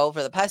 weeks ago,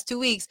 for the past 2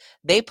 weeks,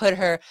 they put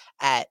her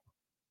at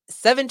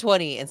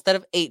 7:20 instead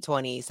of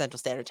 8:20 Central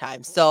Standard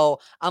Time. So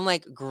I'm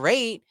like,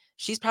 great.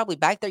 She's probably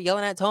back there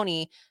yelling at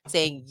Tony,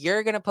 saying,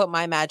 "You're gonna put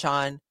my match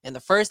on in the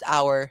first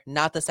hour,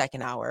 not the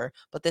second hour."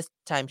 But this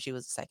time she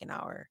was the second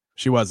hour.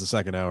 She was the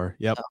second hour.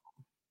 Yep. So,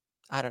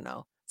 I don't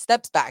know.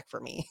 Steps back for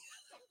me.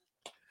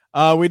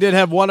 We did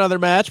have one other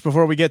match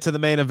before we get to the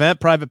main event.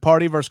 Private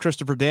Party versus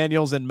Christopher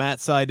Daniels and Matt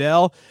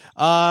Sydal.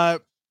 All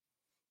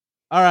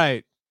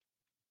right.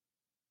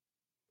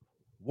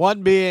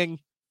 1 being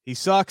he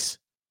sucks.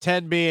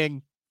 10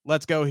 being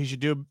let's go. He should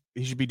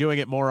be doing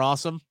it more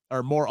often.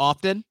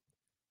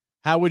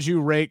 How would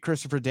you rate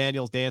Christopher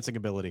Daniels' dancing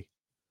ability?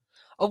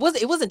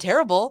 It wasn't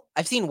terrible.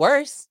 I've seen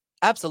worse.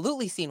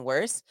 Absolutely seen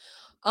worse.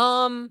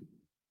 Probably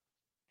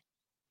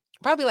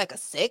like a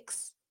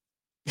 6.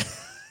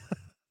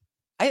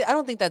 I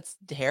don't think that's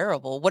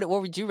terrible. What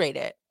would you rate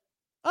it?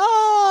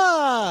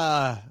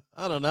 I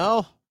don't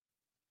know.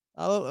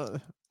 How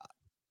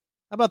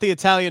about the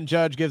Italian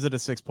judge gives it a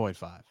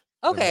 6.5?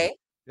 Okay.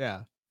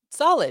 Yeah.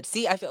 Solid.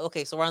 See, I feel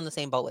okay. So we're on the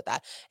same boat with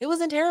that. It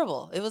wasn't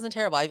terrible.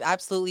 I've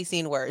absolutely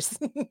seen worse.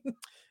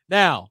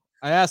 Now,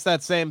 I'll ask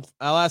that same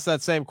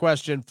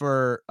question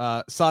for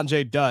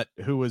Sanjay Dutt,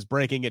 who was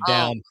breaking it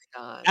down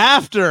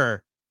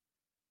after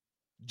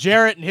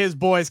Jarrett and his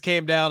boys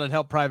came down and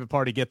helped Private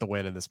Party get the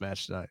win in this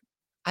match tonight.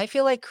 I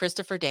feel like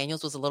Christopher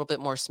Daniels was a little bit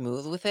more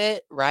smooth with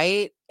it,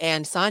 right?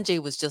 And Sanjay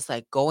was just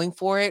like going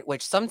for it,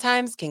 which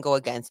sometimes can go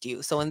against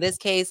you. So in this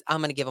case,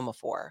 I'm going to give him a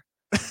 4.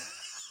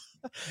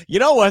 You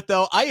know what,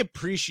 though? I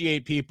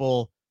appreciate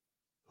people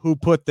who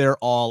put their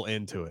all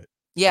into it.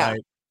 Yeah.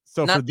 Right?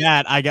 So for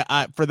that, I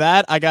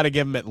got to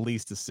give him at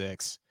least a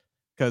 6.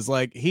 Because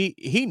like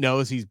he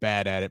knows he's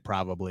bad at it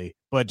probably,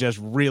 but just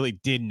really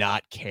did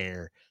not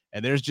care.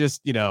 And there's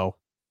just, there's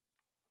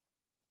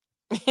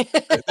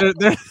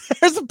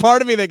a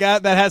part of me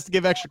that has to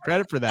give extra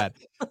credit for that.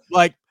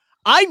 Like,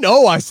 I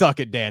know I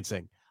suck at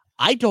dancing.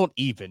 I don't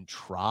even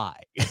try.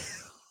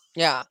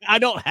 Yeah. I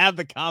don't have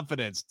the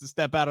confidence to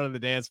step out on the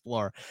dance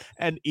floor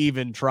and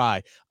even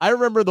try. I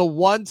remember the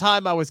one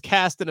time I was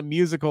cast in a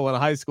musical in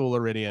high school,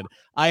 Iridian,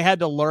 I had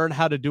to learn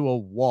how to do a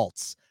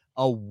waltz.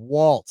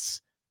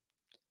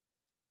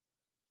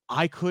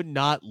 I could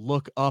not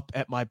look up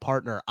at my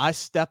partner. I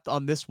stepped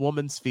on this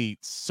woman's feet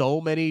so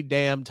many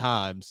damn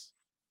times.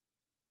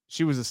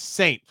 She was a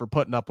saint for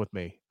putting up with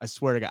me. I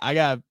swear to God,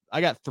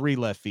 I got 3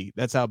 left feet.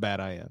 That's how bad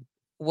I am.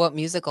 What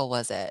musical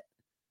was it?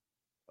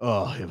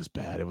 Oh, it was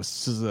bad. It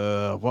was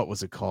what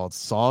was it called?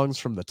 Songs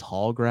from the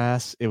Tall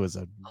Grass. It was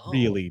a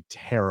really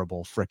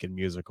terrible freaking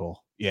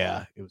musical.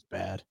 Yeah, it was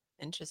bad.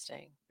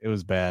 Interesting. It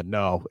was bad.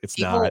 No, it's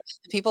not.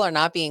 People are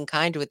not being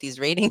kind with these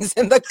ratings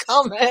in the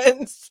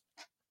comments.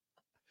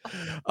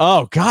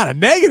 Oh God, a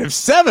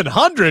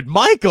 -700,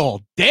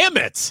 Michael. Damn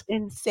it.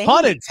 Insane.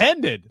 Pun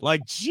intended.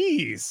 Like,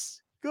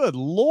 geez. Good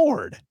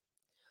Lord.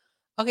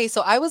 Okay,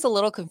 so I was a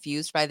little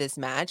confused by this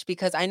match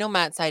because I know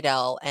Matt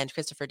Sydal and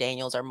Christopher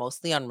Daniels are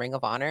mostly on Ring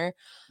of Honor.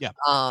 Yeah.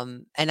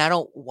 And I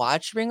don't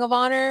watch Ring of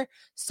Honor.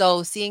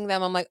 So seeing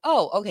them, I'm like,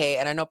 oh, okay.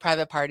 And I know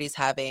Private Party's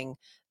having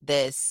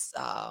this,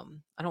 I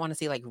don't want to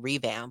say like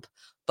revamp,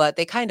 but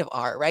they kind of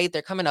are, right?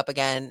 They're coming up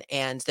again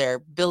and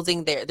they're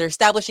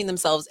establishing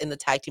themselves in the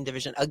tag team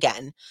division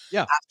again.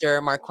 Yeah.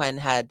 After Mark Quinn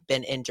had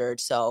been injured.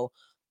 So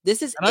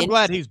this is, and I'm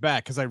glad he's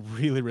back because I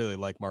really, really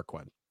like Mark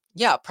Quinn.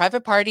 Yeah,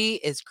 Private Party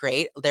is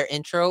great. Their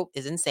intro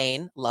is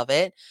insane. Love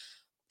it.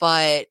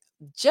 But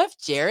Jeff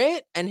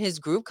Jarrett and his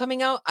group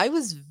coming out, I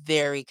was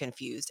very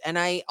confused. And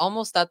I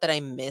almost thought that I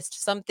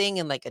missed something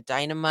in like a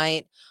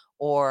Dynamite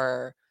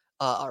or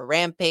a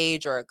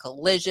Rampage or a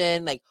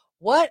Collision. Like,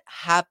 what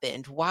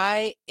happened?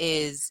 Why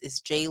is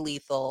Jay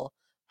Lethal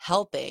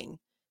helping?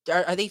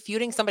 Are they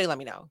feuding? Somebody let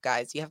me know.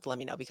 Guys, you have to let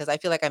me know because I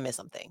feel like I missed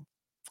something.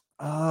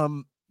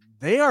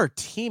 They are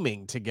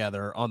teaming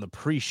together on the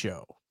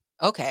pre-show.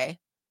 Okay.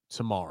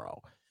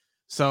 Tomorrow.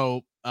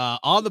 So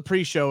on the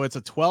pre-show, it's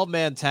a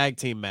 12-man tag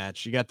team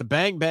match. You got the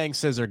Bang Bang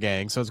Scissor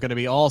Gang, so it's going to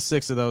be all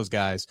 6 of those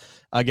guys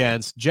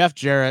against Jeff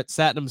Jarrett,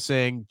 Satnam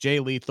Singh, Jay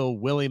Lethal,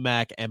 Willie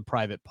Mack, and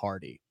Private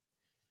Party.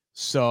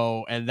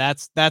 So, and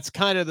that's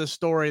kind of the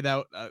story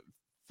that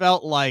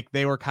felt like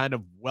they were kind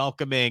of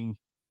welcoming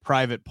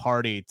Private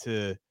Party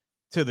to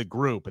the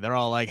group, and they're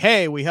all like,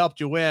 "Hey, we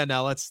helped you win.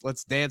 Now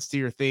let's dance to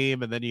your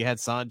theme." And then you had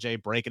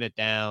Sanjay breaking it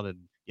down, and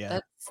yeah,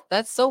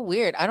 that's so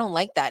weird. I don't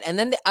like that. And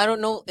then I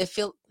don't know. It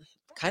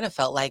kind of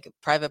felt like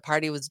Private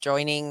Party was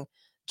joining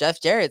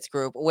Jeff Jarrett's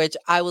group, which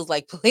I was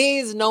like,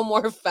 please, no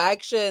more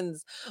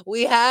factions.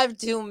 We have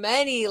too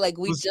many. Like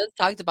we just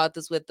talked about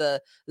this with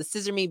the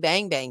Scissor Me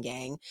Bang Bang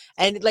Gang,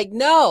 and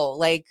no,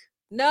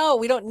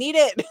 we don't need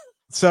it.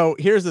 So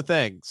here's the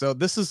thing. So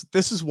this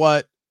is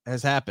what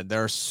has happened.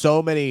 There are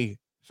so many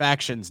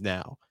factions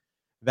now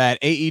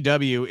that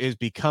AEW is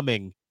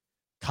becoming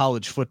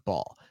college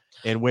football,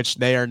 in which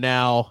they are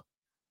now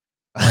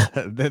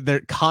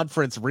their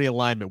conference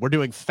realignment. We're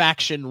doing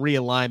faction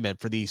realignment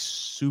for these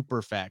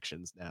super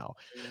factions now.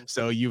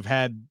 So you've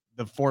had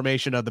the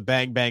formation of the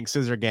Bang Bang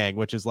Scissor Gang,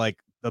 which is like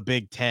the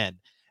Big Ten,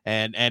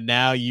 and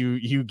now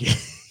you get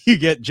you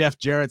get Jeff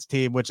Jarrett's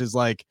team, which is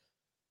like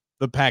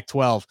the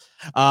Pac-12.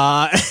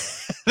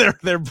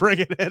 They're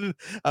bringing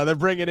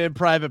in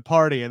Private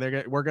Party,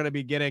 and we're going to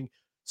be getting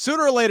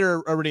sooner or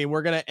later, Arnie,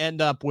 we're going to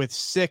end up with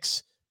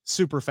 6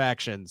 super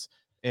factions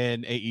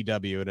in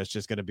AEW, and it's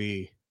just going to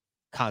be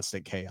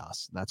constant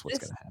chaos. And that's what's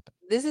going to happen.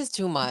 This is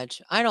too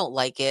much. I don't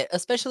like it,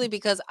 especially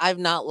because I've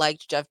not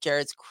liked Jeff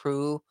Jarrett's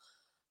crew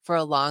for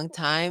a long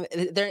time.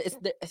 They're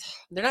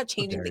not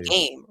changing the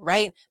game,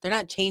 right? They're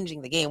not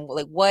changing the game.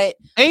 Like, what?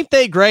 Ain't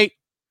they great?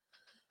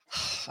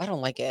 I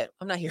don't like it.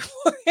 I'm not here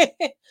for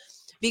it.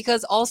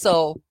 Because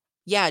also,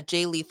 yeah,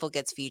 Jay Lethal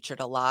gets featured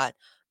a lot,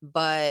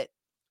 but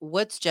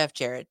what's Jeff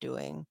Jarrett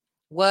doing?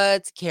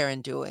 What's Karen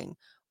doing?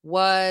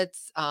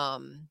 What's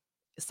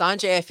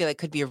Sanjay, I feel like,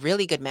 could be a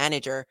really good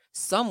manager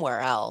somewhere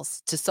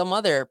else to some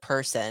other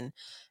person.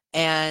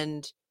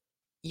 And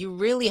you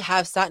really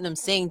have Satnam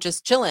Singh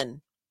just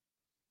chilling.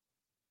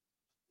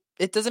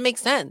 It doesn't make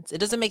sense. It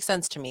doesn't make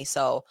sense to me.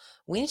 So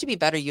we need to be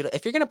better.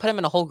 If you're going to put him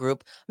in a whole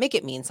group, make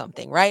it mean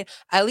something, right?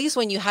 At least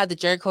when you had the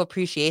Jericho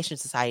Appreciation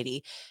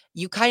Society,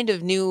 you kind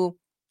of knew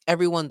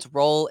everyone's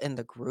role in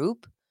the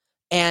group.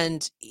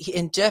 And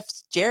in Jeff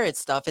Jarrett's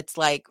stuff, it's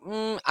like,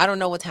 I don't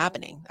know what's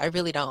happening. I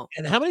really don't.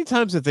 And how many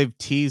times have they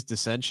teased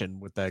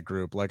dissension with that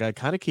group? Like, I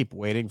kind of keep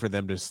waiting for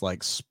them to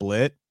like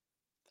split,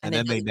 and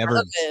then they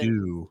never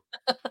do.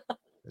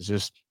 It's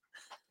just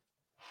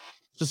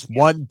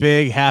one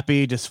big,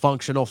 happy,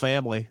 dysfunctional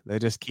family. They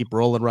just keep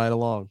rolling right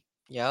along.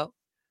 Yep.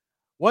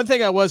 One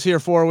thing I was here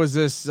for was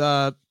this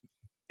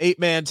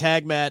 8-man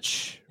tag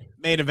match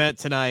main event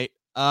tonight.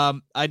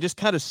 I just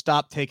kind of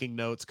stopped taking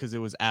notes because it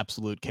was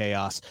absolute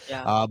chaos.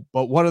 Yeah.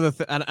 But one of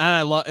the and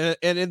I love,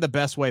 and in the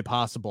best way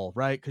possible,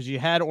 right? Because you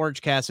had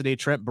Orange Cassidy,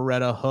 Trent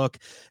Beretta, Hook,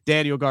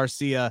 Daniel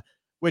Garcia.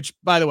 Which,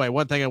 by the way,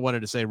 one thing I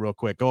wanted to say real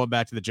quick, going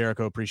back to the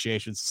Jericho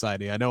Appreciation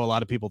Society, I know a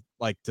lot of people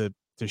like to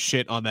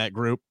shit on that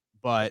group,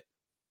 but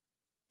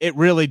it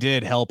really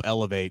did help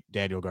elevate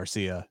Daniel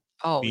Garcia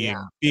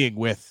being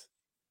with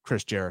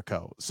Chris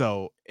Jericho.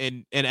 So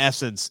in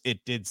essence, it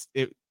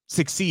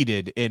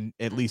succeeded in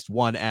at least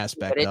one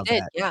aspect of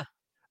that.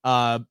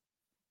 Yeah.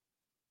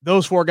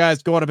 Those 4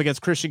 guys going up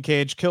against Christian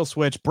Cage,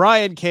 Killswitch,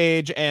 Brian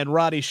Cage, and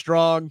Roddy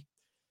Strong.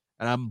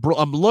 And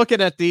I'm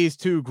looking at these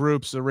 2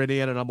 groups,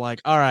 Iridian, and I'm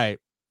like, all right,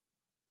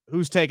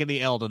 who's taking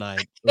the L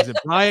tonight? Is it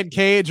Brian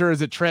Cage or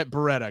is it Trent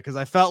Beretta? Because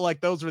I felt like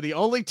those were the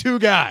only 2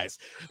 guys.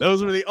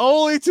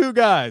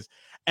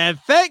 And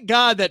thank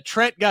God that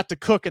Trent got to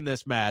cook in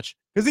this match,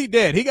 because he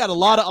did. He got a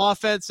lot of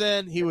offense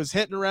in. He was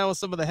hitting around with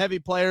some of the heavy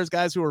players,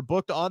 guys who are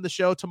booked on the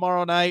show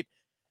tomorrow night.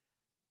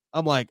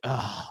 I'm like,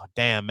 oh,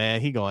 damn,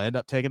 man, he going to end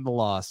up taking the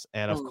loss.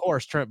 And, of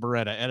course, Trent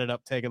Beretta ended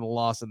up taking the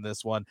loss in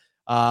this one.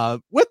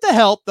 With the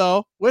help,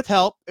 though,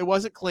 it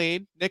wasn't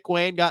clean. Nick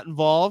Wayne got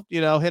involved,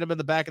 hit him in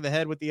the back of the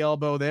head with the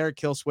elbow there.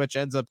 Killswitch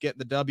ends up getting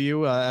the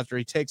W after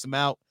he takes him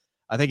out.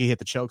 I think he hit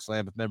the choke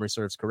slam, if memory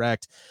serves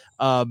correct.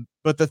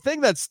 But the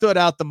thing that stood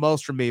out the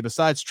most for me,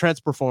 besides Trent's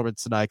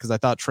performance tonight, because I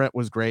thought Trent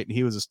was great and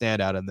he was a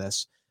standout in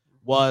this,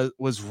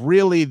 was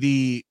really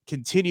the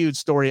continued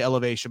story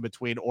elevation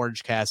between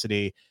Orange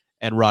Cassidy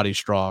and Roddy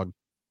Strong,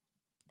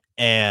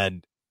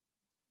 and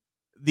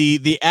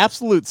the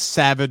absolute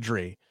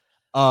savagery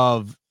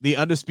of the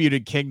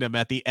Undisputed Kingdom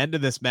at the end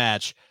of this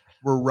match,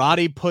 where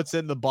Roddy puts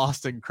in the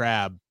Boston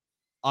Crab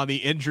on the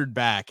injured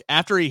back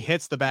after he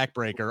hits the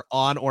backbreaker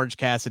on Orange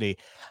Cassidy.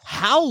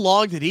 How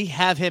long did he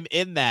have him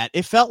in that?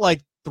 It felt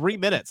like 3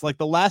 minutes, like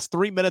the last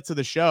 3 minutes of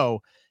the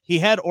show. He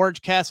had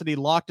Orange Cassidy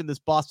locked in this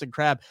Boston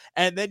Crab,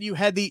 and then you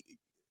had the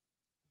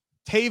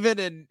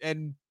Taven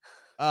and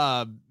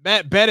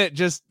Matt Bennett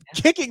just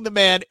kicking the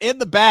man in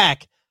the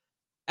back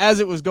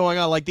as it was going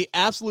on, like the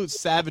absolute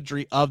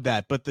savagery of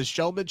that. But the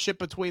showmanship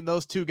between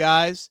those 2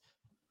 guys,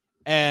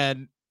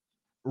 and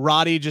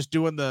Roddy just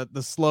doing the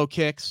slow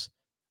kicks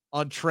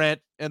on Trent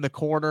in the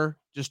corner,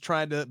 just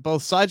trying to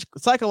both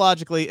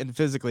psychologically and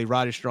physically,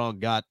 Roddy Strong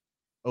got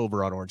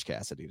over on Orange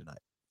Cassidy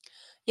tonight.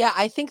 Yeah,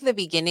 I think the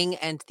beginning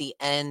and the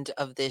end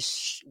of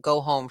this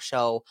go home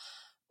show,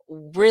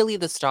 really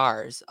the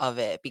stars of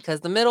it,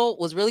 because the middle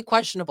was really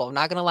questionable. I'm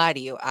not going to lie to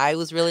you. I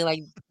was really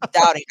like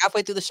doubting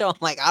halfway through the show. I'm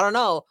like, I don't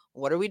know.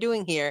 What are we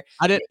doing here?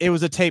 It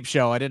was a tape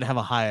show. I didn't have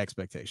a high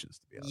expectations,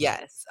 to be honest.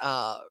 Yes.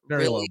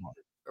 Very really, low.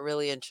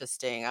 Really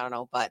interesting. I don't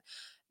know, but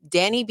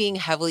Danny being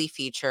heavily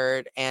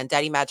featured and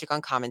Daddy Magic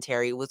on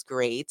commentary was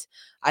great.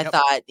 I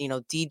thought,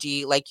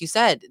 DG, like you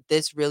said,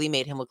 this really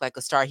made him look like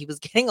a star. He was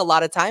getting a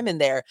lot of time in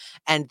there,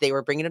 and they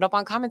were bringing it up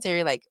on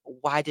commentary. Like,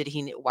 why did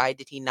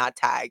he not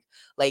tag?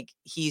 Like,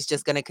 he's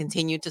just going to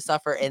continue to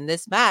suffer in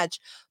this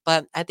match.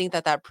 But I think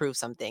that proves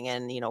something.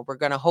 And, we're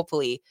going to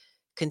hopefully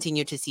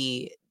continue to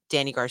see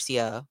Danny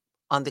Garcia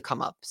on the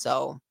come up.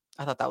 So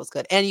I thought that was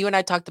good. And you and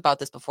I talked about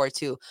this before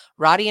too.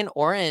 Roddy and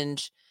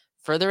Orange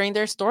furthering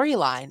their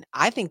storyline.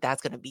 I think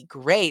that's going to be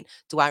great.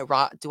 Do I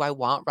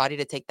want Roddy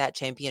to take that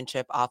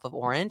championship off of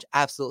Orange?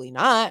 Absolutely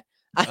not.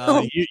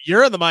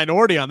 You're in the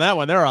minority on that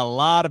one. There are a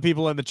lot of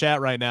people in the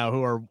chat right now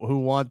who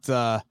want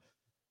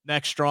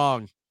Next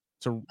Strong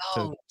to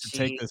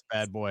take this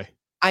bad boy.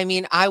 I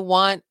mean, I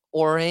want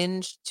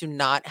Orange to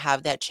not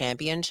have that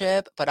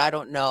championship, but I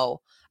don't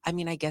know. I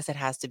mean, I guess it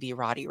has to be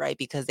Roddy, right?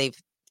 Because they've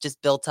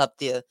just built up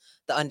the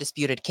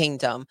Undisputed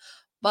Kingdom.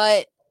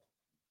 But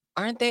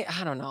aren't they?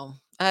 I don't know.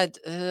 I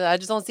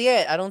just don't see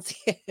it. I don't see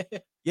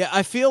it. Yeah,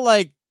 I feel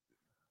like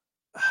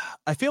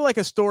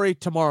a story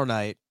tomorrow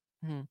night,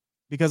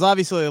 because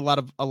obviously a lot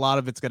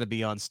of it's going to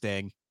be on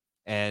Sting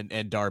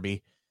and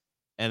Darby,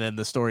 and then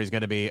the story is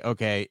going to be,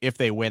 okay, if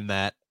they win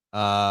that,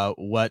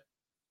 what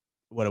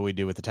do we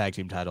do with the tag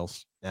team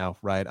titles now,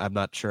 right? I'm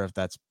not sure if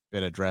that's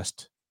been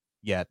addressed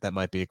yet. That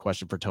might be a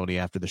question for Tony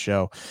after the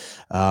show.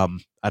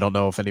 I don't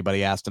know if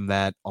anybody asked him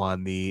that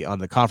on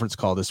the conference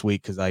call this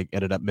week, because I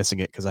ended up missing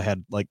it because I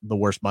had like the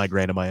worst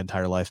migraine of my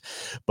entire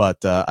life. But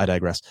I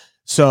digress.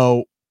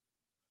 So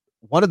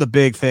one of the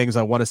big things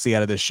I want to see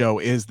out of this show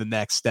is the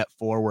next step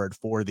forward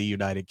for the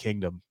United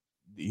Kingdom,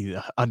 the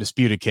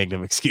Undisputed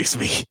Kingdom. Excuse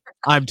me.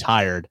 I'm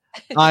tired.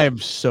 I am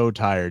so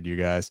tired, you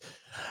guys.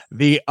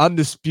 The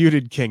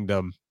Undisputed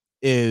Kingdom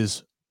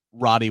is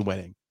Roddy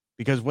winning,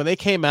 because when they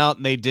came out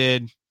and they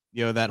did,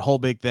 that whole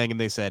big thing, and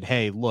they said,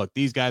 hey, look,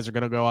 these guys are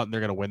going to go out and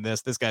they're going to win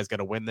this. This guy's going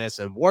to win this.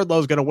 And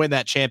Wardlow's going to win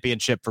that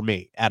championship for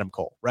me, Adam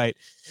Cole, right?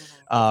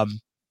 Mm-hmm.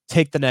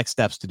 Take the next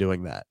steps to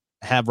doing that.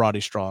 Have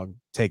Roddy Strong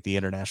take the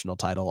international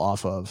title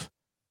off of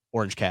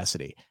Orange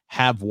Cassidy.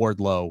 Have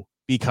Wardlow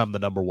become the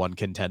number one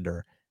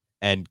contender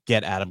and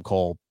get Adam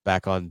Cole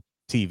back on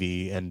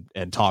TV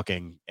and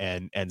talking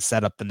and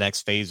set up the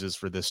next phases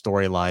for this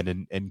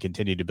storyline and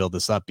continue to build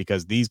this up,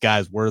 because these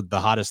guys were the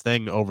hottest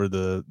thing over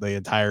the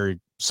entire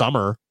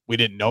summer. We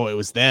didn't know it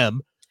was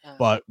them,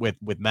 but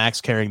with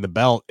Max carrying the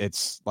belt,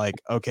 it's like,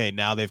 okay,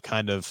 now they've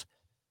kind of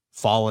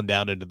fallen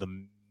down into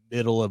the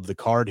middle of the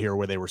card here,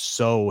 where they were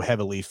so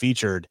heavily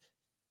featured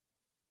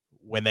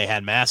when they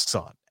had masks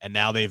on, and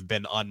now they've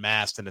been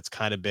unmasked and it's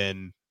kind of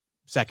been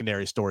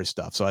secondary story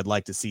stuff. So I'd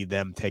like to see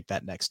them take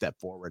that next step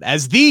forward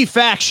as the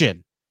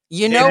faction.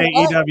 In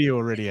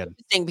AEW Iridian.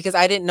 Because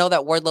I didn't know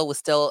that Wardlow was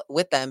still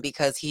with them,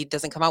 because he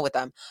doesn't come out with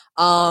them.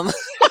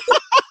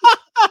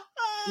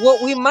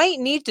 What we might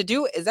need to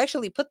do is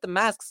actually put the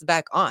masks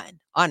back on.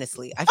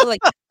 Honestly, I feel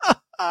like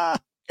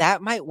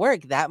that might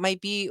work. That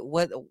might be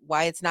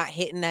why it's not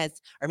hitting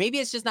as, or maybe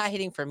it's just not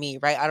hitting for me,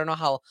 right? I don't know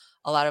how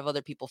a lot of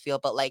other people feel,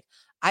 but like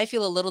I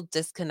feel a little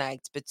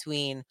disconnect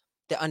between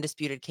the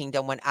Undisputed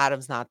Kingdom when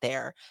Adam's not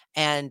there.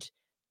 And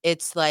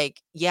it's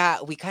like,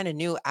 yeah, we kind of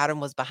knew Adam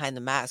was behind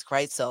the mask,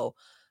 right? So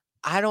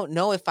I don't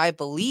know if I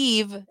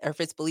believe, or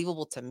if it's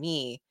believable to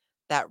me,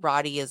 that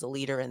Roddy is a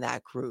leader in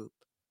that group,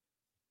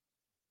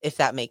 if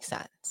that makes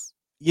sense.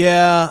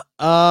 Yeah.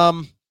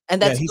 And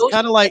that's he's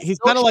kind of like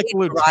the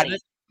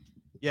lieutenant.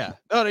 Yeah.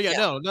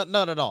 No,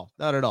 not at all.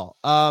 Not at all.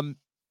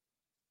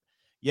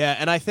 Yeah,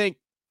 and I think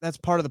that's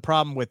part of the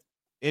problem with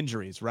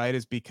injuries, right?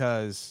 Is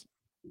because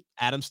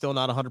Adam's still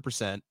not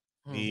 100%.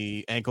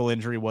 The ankle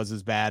injury was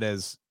as bad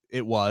as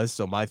it was.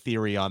 So my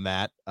theory on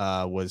that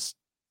was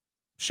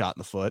shot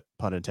in the foot,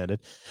 pun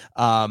intended.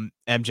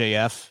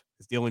 MJF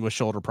is dealing with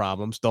shoulder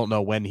problems. Don't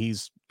know when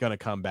he's going to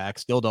come back.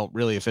 Still don't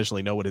really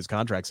officially know what his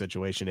contract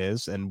situation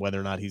is and whether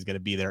or not he's going to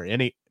be there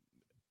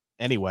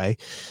anyway.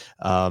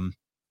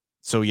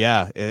 So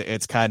yeah,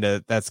 that's kind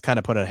of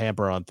put a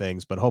hamper on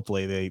things, but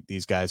hopefully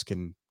these guys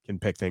can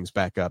pick things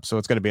back up. So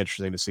it's going to be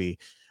interesting to see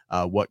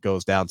what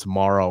goes down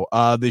tomorrow.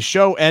 The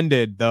show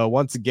ended though,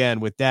 once again,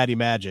 with Daddy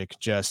Magic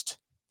just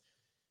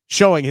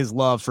showing his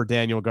love for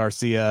Daniel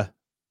Garcia.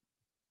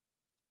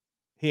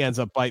 He ends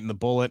up biting the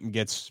bullet and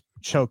gets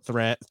choke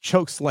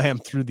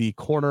slammed through the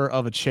corner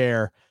of a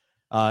chair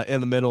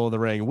in the middle of the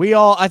ring.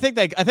 I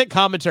think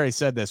commentary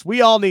said this.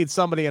 We all need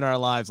somebody in our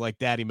lives like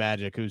Daddy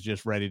Magic who's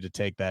just ready to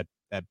take that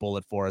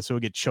bullet for us. So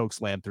we get choke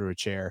slammed through a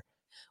chair.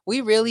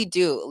 We really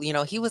do.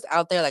 He was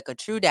out there like a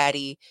true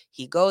daddy.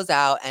 He goes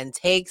out and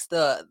takes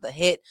the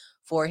hit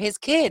for his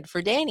kid,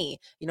 for Danny.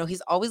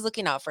 He's always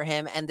looking out for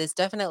him. And this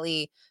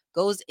definitely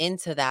goes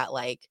into that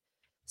like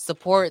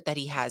support that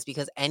he has,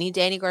 because any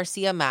Danny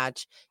Garcia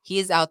match, he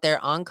is out there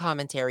on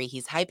commentary.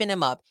 He's hyping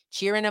him up,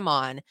 cheering him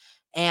on.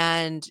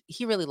 And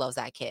he really loves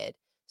that kid.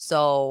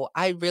 So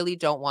I really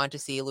don't want to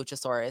see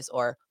Luchasaurus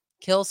or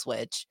Kill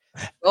Switch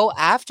go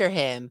after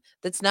him.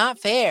 That's not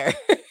fair.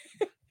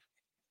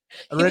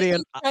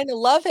 Iridian, trying to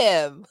love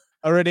him.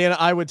 Iridian,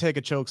 I would take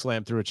a choke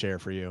slam through a chair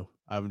for you.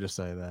 I'm just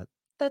saying that.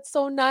 That's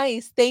so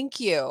nice. Thank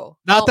you.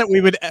 Not that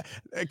we would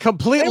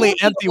completely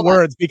empty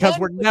words, because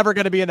we're never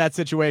going to be in that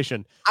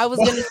situation. I was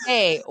going to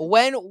say,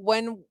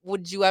 when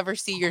would you ever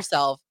see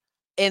yourself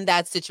in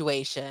that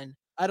situation?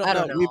 I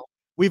don't know.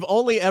 We've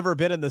only ever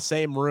been in the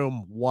same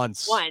room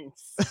once.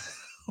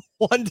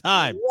 One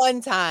time.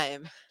 One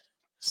time.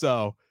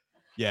 So,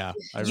 Yeah.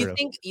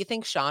 You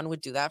think Sean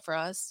would do that for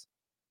us?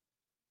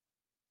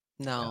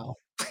 No.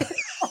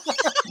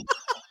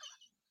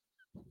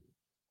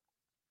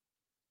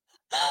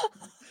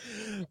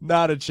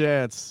 Not a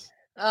chance.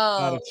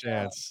 Not Oh, a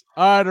chance.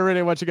 All right,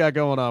 Iridian, what you got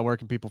going on? Where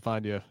can people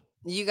find you?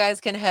 you guys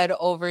can head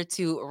over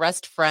to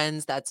Rest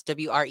Friends. That's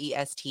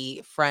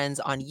WREST Friends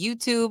on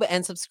YouTube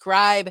and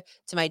subscribe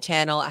to my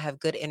channel. I have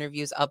good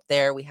interviews up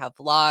there. We have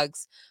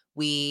vlogs.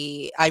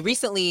 I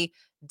recently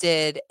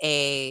did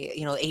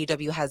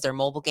AEW has their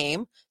mobile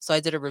game. So I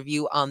did a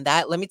review on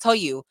that. Let me tell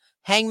you,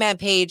 Hangman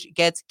Page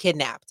gets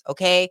kidnapped.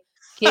 Okay.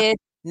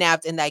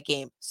 Kidnapped in that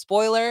game.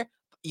 Spoiler.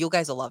 You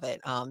guys will love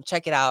it.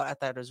 Check it out. I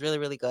thought it was really,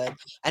 really good.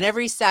 And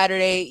every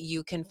Saturday,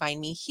 you can find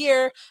me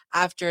here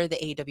after the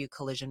AEW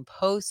Collision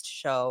Post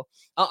show,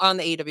 on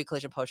the AEW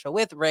Collision Post show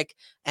with Rick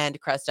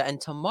and Cresta. And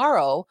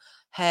tomorrow,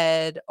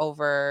 head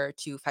over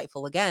to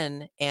Fightful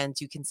again, and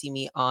you can see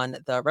me on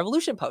the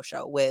Revolution Post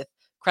show with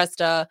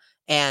Cresta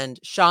and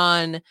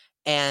Sean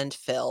and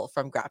Phil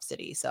from Grap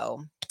City.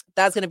 So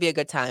that's going to be a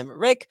good time.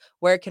 Rick,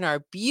 where can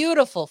our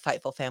beautiful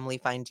Fightful family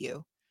find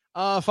you?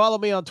 Follow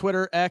me on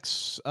Twitter,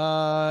 X,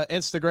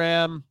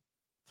 Instagram,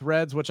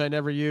 Threads, which I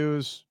never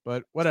use,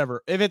 but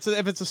whatever. If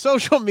it's a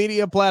social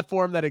media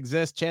platform that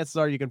exists, chances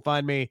are you can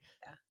find me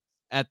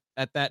at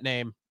that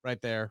name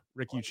right there,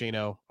 Rick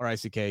Ucchino,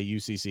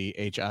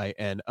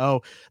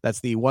 RICKUCCHINO. That's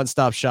the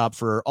one-stop shop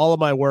for all of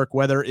my work,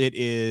 whether it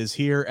is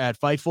here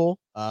at Fightful,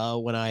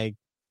 when I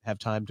have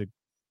time to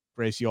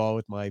grace you all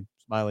with my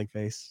smiling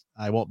face.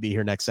 I won't be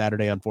here next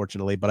Saturday,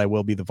 unfortunately, but I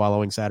will be the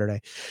following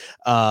Saturday.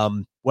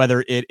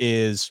 Whether it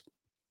is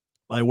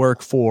my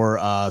work for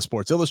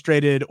Sports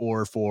Illustrated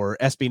or for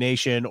SB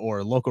Nation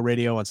or local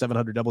radio on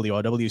 700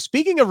 WRW.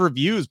 Speaking of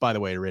reviews, by the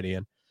way,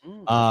 Iridian,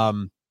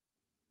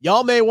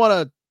 y'all may want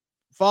to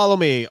follow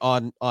me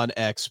on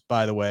X,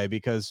 by the way,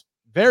 because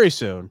very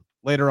soon,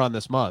 later on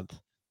this month,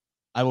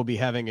 I will be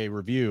having a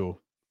review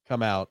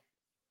come out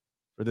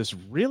for this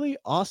really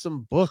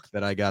awesome book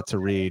that I got to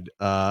read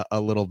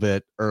a little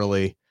bit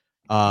early.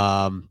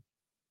 Yeah,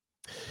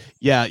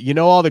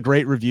 all the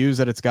great reviews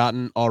that it's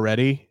gotten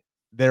already,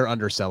 they're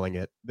underselling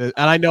it. And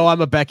I know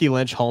I'm a Becky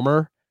Lynch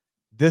homer.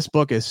 This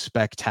book is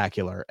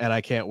spectacular, and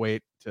I can't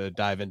wait to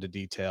dive into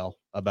detail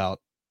about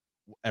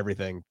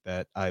everything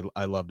that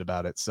I loved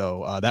about it.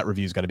 So that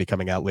review is going to be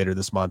coming out later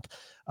this month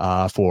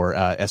for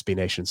SB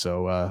Nation.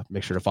 So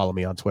make sure to follow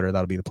me on Twitter.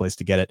 That'll be the place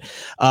to get it.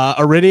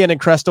 Iridian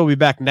and Cresta will be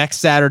back next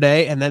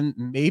Saturday, and then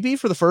maybe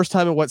for the first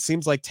time in what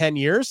seems like 10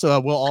 years. So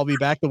we'll all be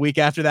back the week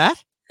after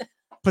that,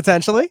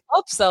 potentially.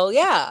 Hope so,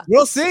 yeah.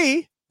 We'll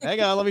see.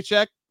 Hang on, let me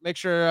check. Make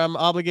sure I'm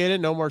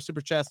obligated. No more super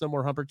chats, no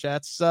more humper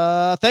chats.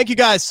 Thank you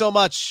guys so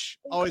much.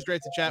 Always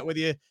great to chat with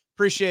you.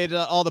 Appreciate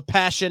all the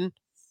passion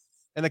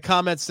in the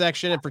comments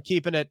section and for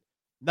keeping it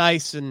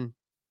nice and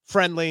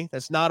friendly.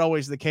 That's not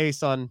always the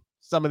case on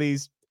some of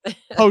these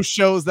post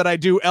shows that I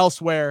do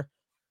elsewhere.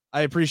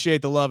 I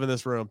appreciate the love in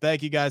this room.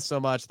 Thank you guys so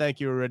much. Thank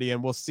you,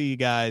 Iridian. We'll see you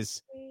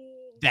guys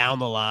down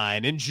the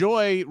line.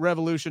 Enjoy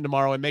Revolution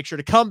tomorrow and make sure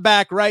to come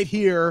back right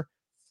here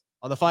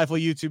on the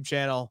Fightful YouTube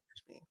channel.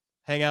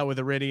 Hang out with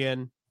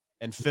Iridian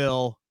and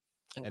Phil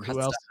and who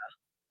else?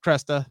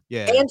 Cresta.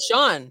 Yeah. And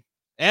Sean.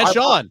 And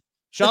Sean.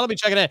 Sean will be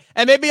checking in.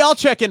 And maybe I'll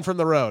check in from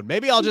the road.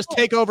 Maybe I'll just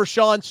take over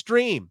Sean's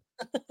stream.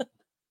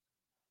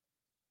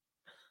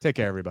 Take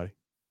care, everybody.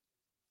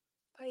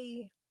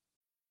 Bye.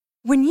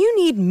 When you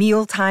need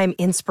mealtime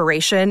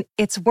inspiration,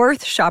 it's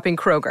worth shopping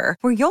Kroger,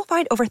 where you'll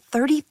find over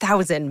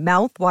 30,000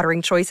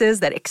 mouth-watering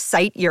choices that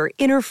excite your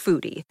inner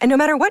foodie. And no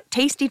matter what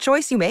tasty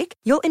choice you make,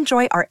 you'll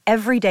enjoy our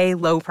everyday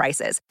low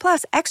prices,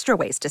 plus extra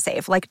ways to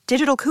save, like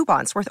digital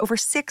coupons worth over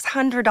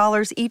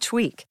 $600 each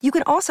week. You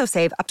can also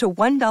save up to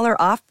 $1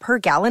 off per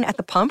gallon at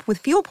the pump with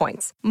fuel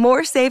points.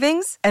 More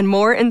savings and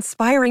more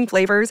inspiring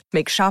flavors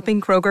make shopping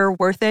Kroger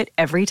worth it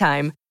every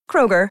time.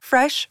 Kroger,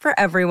 fresh for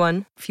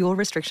everyone. Fuel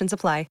restrictions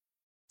apply.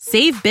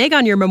 Save big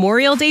on your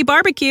Memorial Day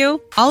barbecue,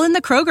 all in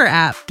the Kroger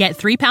app. Get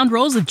 3-pound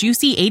rolls of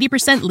juicy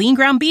 80% lean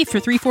ground beef for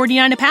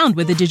 $3.49 a pound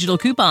with a digital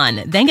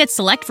coupon. Then get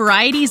select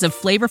varieties of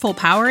flavorful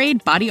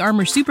Powerade, Body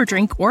Armor Super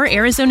Drink, or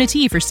Arizona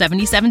tea for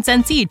 77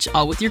 cents each,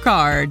 all with your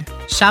card.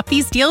 Shop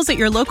these deals at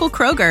your local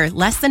Kroger,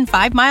 less than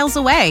 5 miles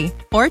away.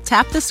 Or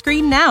tap the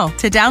screen now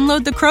to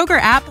download the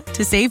Kroger app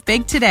to save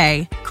big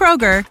today.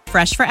 Kroger,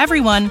 fresh for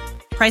everyone.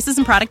 Prices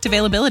and product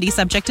availability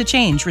subject to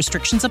change.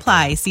 Restrictions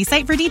apply. See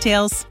site for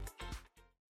details.